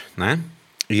nalašč, ne?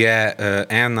 Je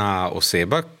ena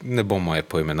oseba, ne bomo je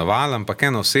poimenovali, ampak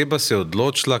ena oseba se je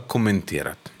odločila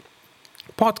komentirati.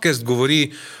 Podcast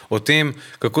govori o tem,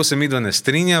 kako se midva ne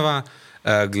strinjava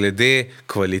glede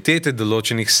kvalitete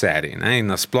določenih serij, ne? In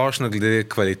nasplošno glede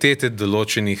kvalitete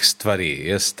določenih stvari.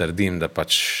 Jaz trdim, da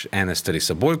pač ene stvari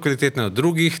so bolj kvalitetne od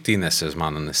drugih, Tine se z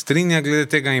mano ne strinja glede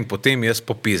tega in potem jaz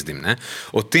popizdim. Ne?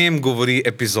 O tem govori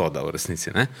epizoda v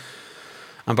resnici. Ne?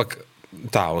 Ampak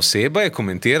ta oseba je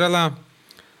komentirala,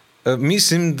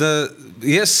 mislim, da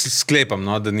jaz sklepam,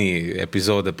 no, da ni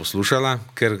epizode poslušala,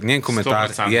 ker njen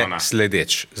komentar 100% je ne.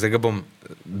 sledeč. Zdaj ga bom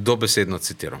dobesedno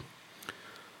citiral.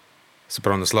 Se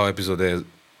pravi, naslov epizode je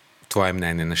tvoje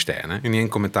mnenje ne šteje. Ne? In njen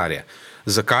komentar je: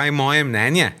 zakaj moje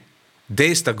mnenje?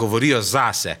 Dejstva govorijo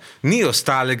zase. Ni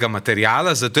ostalega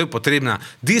materijala, zato je potrebna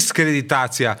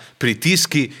diskreditacija,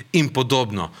 pritiski in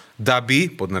podobno, da bi,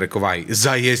 pod narekovaj,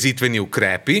 zajezitveni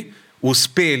ukrepi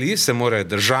uspeli, se morajo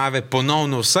države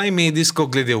ponovno vsaj medijsko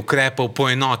glede ukrepov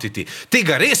poenotiti.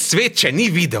 Tega res svet še ni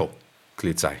videl.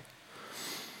 Klicaj.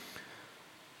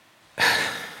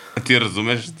 Ti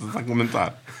razumeš ta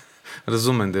komentar?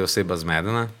 Razumem, da je oseba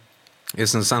zmedena.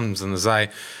 Jaz sem sam za nazaj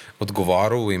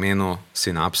odgovoril v imenu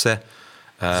Sinapse.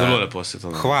 Zelo lepo si to.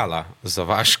 Hvala za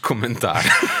vaš komentar.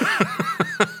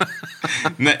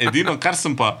 Ne, edino, kar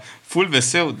sem pa ful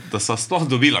vesel, da so sploh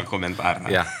dobila komentar.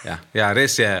 Ne? Ja,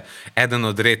 res je eden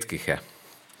od redkih. Je.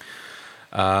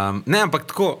 Ne, ampak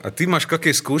tako, a ti imaš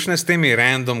kakšne izkušnje s temi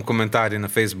random komentarji na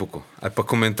Facebooku? Ali pa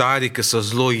komentarji, ki so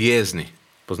zelo jezni?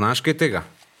 Poznaš kaj tega?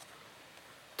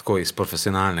 Tako iz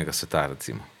profesionalnega sveta,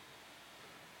 recimo.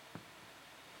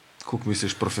 Kako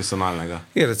misliš profesionalnega?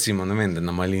 Je recimo, ne vem, da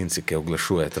na malinci, ki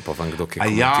oglašujete, pa vam kdo kaj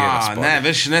komentira Ja, spodaj. ne,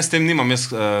 veš, ne, s tem nimam jaz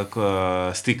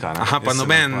stika. Ne? Aha, pa Jaz sem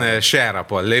noben nekaj- šera,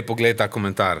 pa lepo gleda ta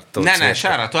komentar. To Ne, cvetka.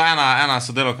 šera, to je ena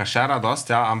sodelovka šera, dost,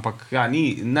 ja, ampak ja,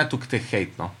 ni, ne tukaj te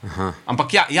hejtno.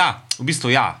 Ampak ja, v bistvu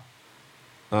ja.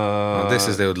 No, daj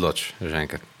se zdaj odloči, že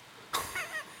enkrat.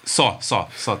 So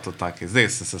to taki, zdaj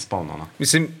sem se spomnil. No.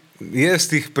 Mislim, jaz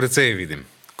jih precej vidim,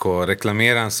 ko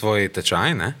reklamiram svoj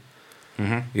tečaj, ne?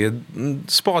 Je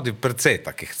spodaj precej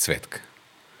takih cvetk.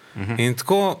 In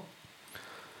tako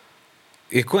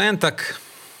je ko en tak,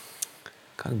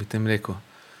 kako bi tem rekel,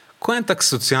 ko en tak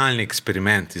socialni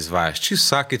eksperiment izvajaš, čisto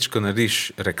vsakič, ko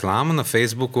narediš reklamo na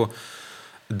Facebooku,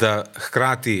 da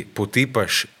hkrati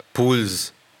potipaš puls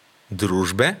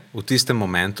družbe v tistem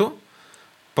momentu,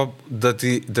 pa da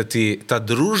ti ta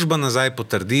družba nazaj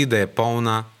potrdi, da je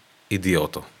polna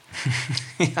idiotov.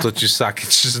 To če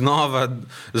vsakič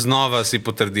znova si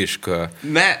potrdiš.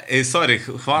 Ne, sorry,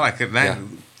 hvala, ker ne. Ja.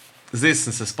 Zdaj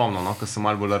sem se spomnil, no, ko sem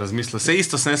malo bolj razmislil. Vse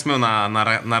isto sem jaz imel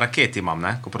na raketi, imam,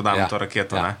 ne, ko prodajam to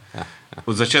raketo. Ja, Ne.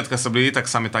 Od začetka so bili itak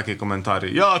sami taki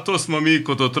komentarji. Ja, to smo mi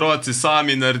kot otroci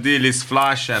sami naredili z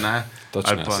flaše. Ne.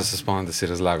 Točno, Ali pa, se spomnim, da si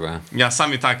razlagal. Ja. ja,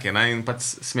 sami taki, ne, in pač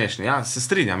smešni. Ja, se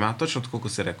strinjam, ja, točno tako,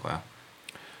 kot si rekel. Ja.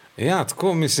 Ja,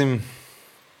 tako mislim.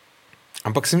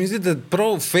 Ampak se mi zdi, da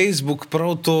prav Facebook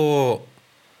prav to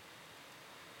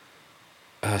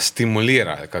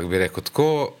stimulira, kako bi rekel, tako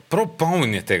prav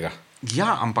poln je tega.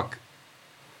 Ja, ampak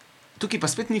tukaj pa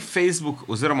spet ni Facebook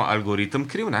oziroma algoritem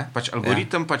kriv, ne? Pač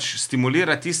algoritem pač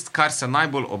stimulira tisto, kar se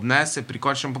najbolj obnese pri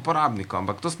končnem uporabniku,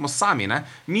 ampak to smo sami, ne?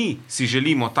 Mi si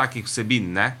želimo takih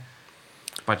vsebin, ne?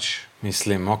 Pač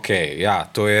Mislim, ok, ja,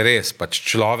 to je res, pač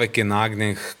človek je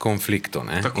nagnjen k konfliktu,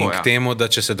 ne? Tako, In k temu, da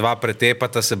če se dva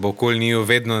pretepata, se bo okoli njiju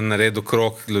vedno naredil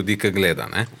krog ljudi, ki gleda,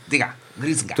 ne? tega,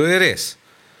 grizga. To je res.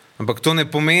 Ampak to ne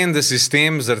pomeni, da si s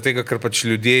tem, zaradi tega, ker pač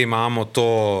ljudje imamo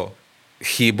to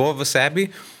hibo v sebi,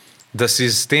 da si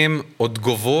s tem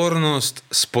odgovornost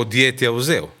s podjetja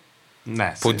vzel.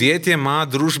 Ne, Podjetje ima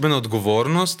družbeno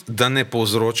odgovornost, da ne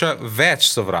povzroča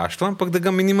več sovraštva, ampak da ga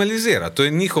minimalizira. To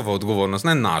je njihova odgovornost,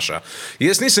 ne naša.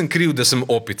 Jaz nisem kriv, da sem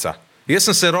opica. Jaz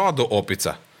sem se rodil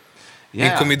opica. Ja.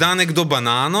 In ko mi da nekdo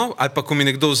banano, ali pa ko mi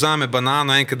nekdo vzame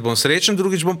banano, enkrat bom srečen,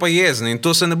 drugič bom pa jezen. In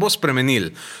to se ne bo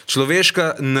spremenilo.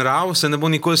 Človeška narav se ne bo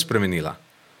nikoli spremenila,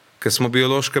 ker smo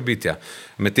biološka bitja.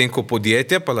 Medtem ko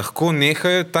podjetja pa lahko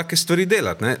nehajo take stvari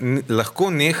delati. Ne?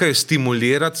 Lahko nehajo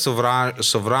stimulirati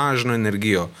sovražno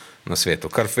energijo na svetu,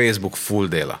 kar Facebook full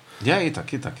dela. Ja,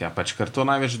 itak, ja, pač, ker to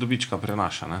največ dobička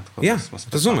prenaša. Ne? Tako, Ja,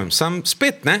 razumem, sam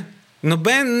spet, ne?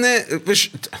 Noben ne, veš,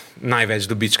 največ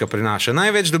dobička prinaša.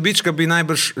 Največ dobička bi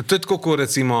najbrž, to je tako, ko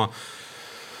recimo,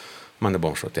 ne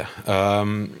bom šel tja.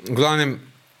 V glavnem,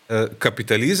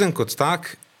 kapitalizem kot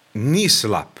tak ni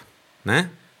slab. Ne?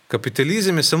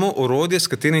 Kapitalizem je samo orodje, s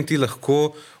katerim ti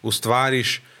lahko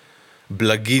ustvariš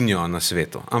blaginjo na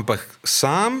svetu. Ampak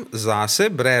sam zase,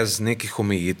 brez nekih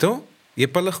omejitev, je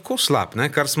pa lahko slab,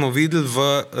 ne? Kar smo videli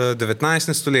v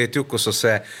 19. stoletju, ko so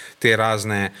se te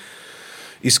razne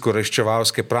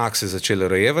izkoriščevalske prakse začele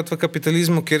rojevati v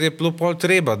kapitalizmu, kjer je bilo pol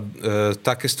treba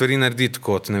take stvari narediti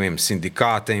kot, ne vem,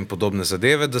 sindikate in podobne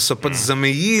zadeve, da so pač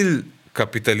zamejili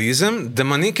kapitalizem, da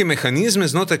ima neke mehanizme,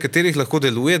 znotraj katerih lahko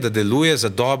deluje, da deluje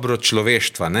za dobro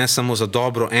človeštva, ne samo za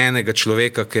dobro enega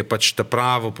človeka, ki je pač ta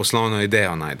pravo poslovno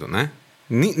idejo najdu.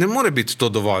 Ne more biti to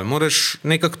dovolj, moraš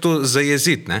nekako to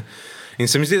zajeziti. Ne? In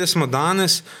se mi zdi, da smo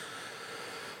danes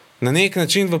na nek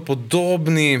način v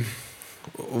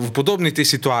podobni tej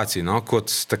situaciji, no,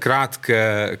 kot takrat,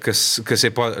 ko se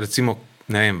je pa, recimo,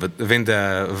 ne vem,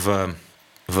 da v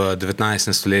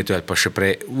 19. stoletju ali pa še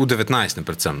prej, v 19.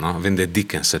 predvsem, no, vem, da je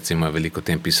Dickens, recimo, je veliko o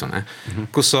tem pisal, ne,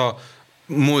 ko so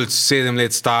mulc 7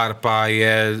 let star, pa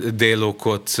je delal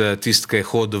kot tist, ki je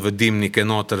hodil v dimnike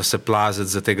noter se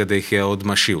plaziti za tega, da jih je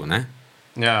odmašil, ne.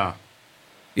 Ja.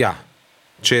 Ja.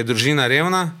 Če je družina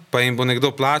revna, pa jim bo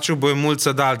nekdo plačal, bo jim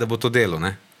mulca dal, da bo to delal,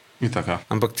 ne. Itak, ja.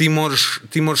 Ampak ti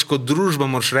moraš kot družba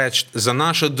reči, za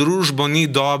našo družbo ni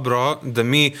dobro, da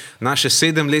mi naše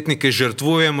 7-letnike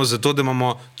žrtvujemo zato, da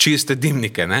imamo čiste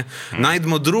dimnike. Ne?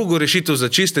 Najdemo drugo rešitev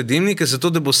za čiste dimnike, zato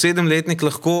da bo 7-letnik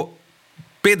lahko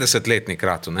 50-letnik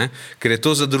ratu, ne? Ker je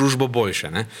to za družbo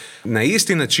boljše. Ne? Na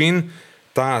isti način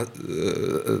ta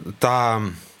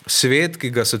svet, ki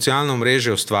ga socialno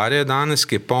omrežje ustvarja danes,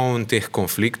 ki je poln teh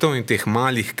konfliktov in teh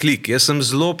malih klik. Jaz sem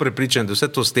zelo prepričan, da vse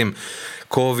to s tem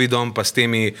covidom, pa s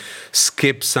temi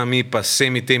skepsami, pa s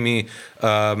vsemi temi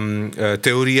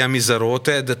teorijami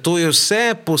zarote, da to je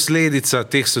vse posledica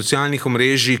teh socialnih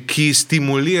omrežij, ki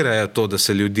stimulirajo to, da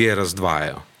se ljudje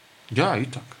razdvajajo. Ja,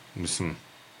 itak, mislim.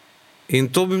 In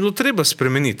to bi bilo treba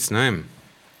spremeniti, ne vem.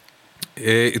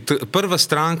 Prva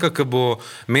stranka, ki bo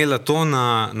imela to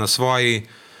na svoji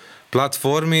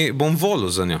platformi, bom volil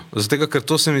za njo. Zato, ker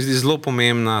to se mi zdi zelo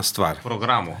pomembna stvar.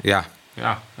 Programu. Ja.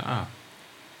 Ja.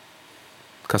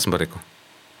 Kaj sem pa rekel?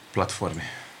 Platformi.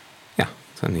 Ja,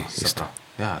 to ni isto.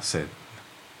 Ja, se.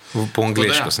 Po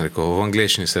angleško sem rekel, v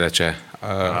angleščini se reče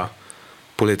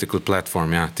political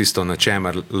platform, ja, tisto, na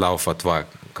čemer laufa tvoja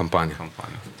kampanja.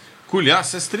 Cool, ja,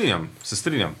 se strinjam.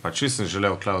 Pač nisem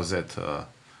želel vzeti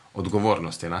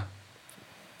odgovornosti, ne?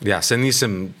 Ja, se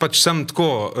nisem, pač sem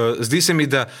tako, zdi se mi,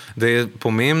 da je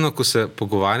pomembno, ko se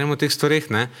pogovarjamo o teh stvareh,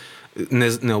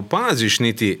 ne opaziš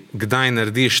niti, kdaj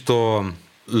narediš to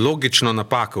logično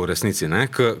napako v resnici,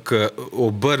 ko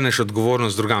obrneš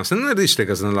odgovornost drugam. Se ne narediš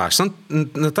tega za nalašč.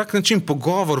 Na tak način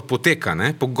pogovor poteka,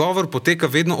 Pogovor poteka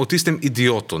vedno o tistem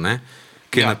idiotu,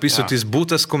 ki je napisal tisti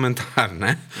butas komentar,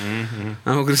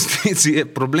 Ampak v resnici je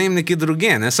problem nekje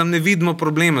druge, Sam ne vidimo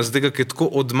problema, zato ker je tako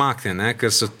odmakne,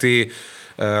 ker so ti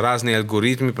razni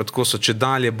algoritmi, pa tako so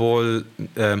čedalje bolj,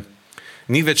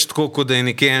 ni več tako, kot da je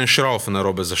nekje en šrauf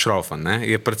narobe zašraufan,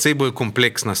 je precej bolj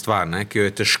kompleksna stvar, ki jo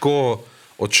je težko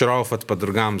odšraufati pa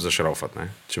drugam zašraufati,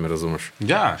 če me razumeš.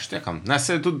 Ja, štekam.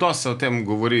 Se tudi dosti o tem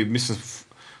govori, mislim,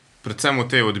 predvsem o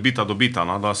tej odbita dobita,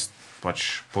 dosti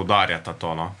pač poudarjata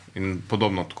to, in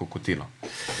podobno tako kot ti.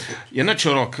 Je nič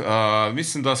Rok,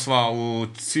 mislim, da sva v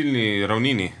ciljni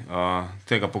ravnini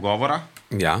tega pogovora.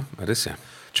 Ja, res je.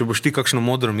 Če boš ti kakšno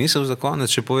modro misel za konec,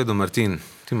 če povedal, Martin,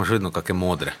 ti imaš vedno kakšne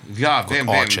modre. Ja, vem.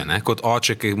 Kot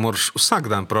oče, ki moraš vsak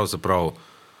dan pravzaprav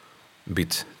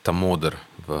biti ta moder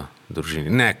v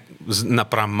družini. Ne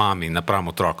napram mami,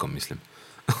 napram otrokom, mislim.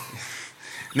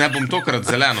 Ne, bom tokrat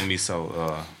zeleno misel.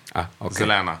 Okay.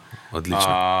 Zelena.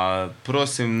 Odlično.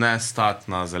 Prosim, ne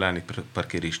stati na zelenih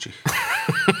parkiriščih.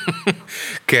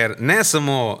 Ker ne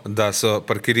samo, da so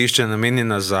parkirišča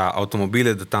namenjena za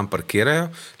avtomobile, da tam parkirajo,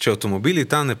 če avtomobili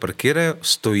tam ne parkirajo,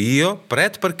 stojijo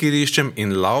pred parkiriščem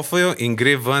in laufajo in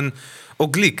gre ven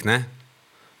ogljik,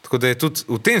 Tako da je tudi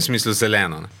v tem smislu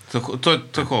zeleno. To je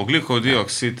tako, ogljikov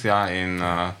dioksid, in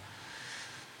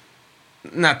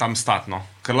ne tam statno.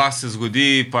 Ker lahko se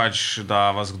zgodi pač,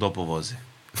 da vas kdo povozi.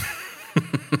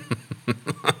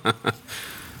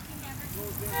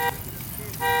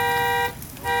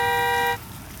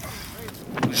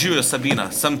 Živijo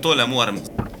Sabina, sem tole moram.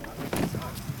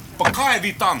 Pa kaj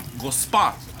vi tam,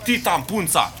 gospa? Ti tam,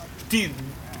 punca? Ti,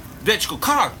 dečko,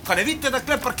 kaj ne vidite, da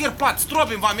kle parkir plac?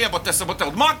 Strobim vam jebote, se bote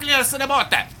odmaknili ali se ne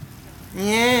bote?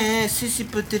 Ne, si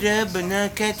potreben, ne,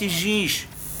 kaj ti žiš?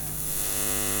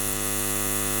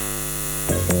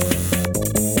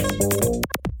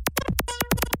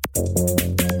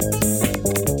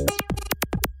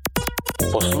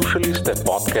 Poslušali ste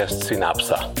podcast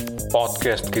Sinapsa.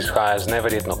 Podcast, ki izhaja z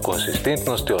neverjetno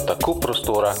konsistentnostjo tako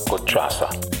prostora kot časa.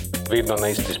 Vedno na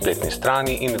isti spletni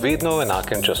strani in vedno v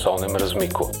enakem časovnem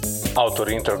razmiku.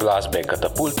 Avtor intro glasbe je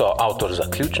Katapulto, avtor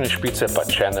zaključne špice pa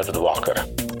Channel Walker.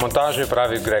 Montaže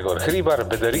pravi Gregor Hribar,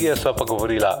 bedarije so pa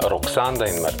govorila Roksanda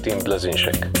in Martin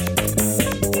Blazinšek.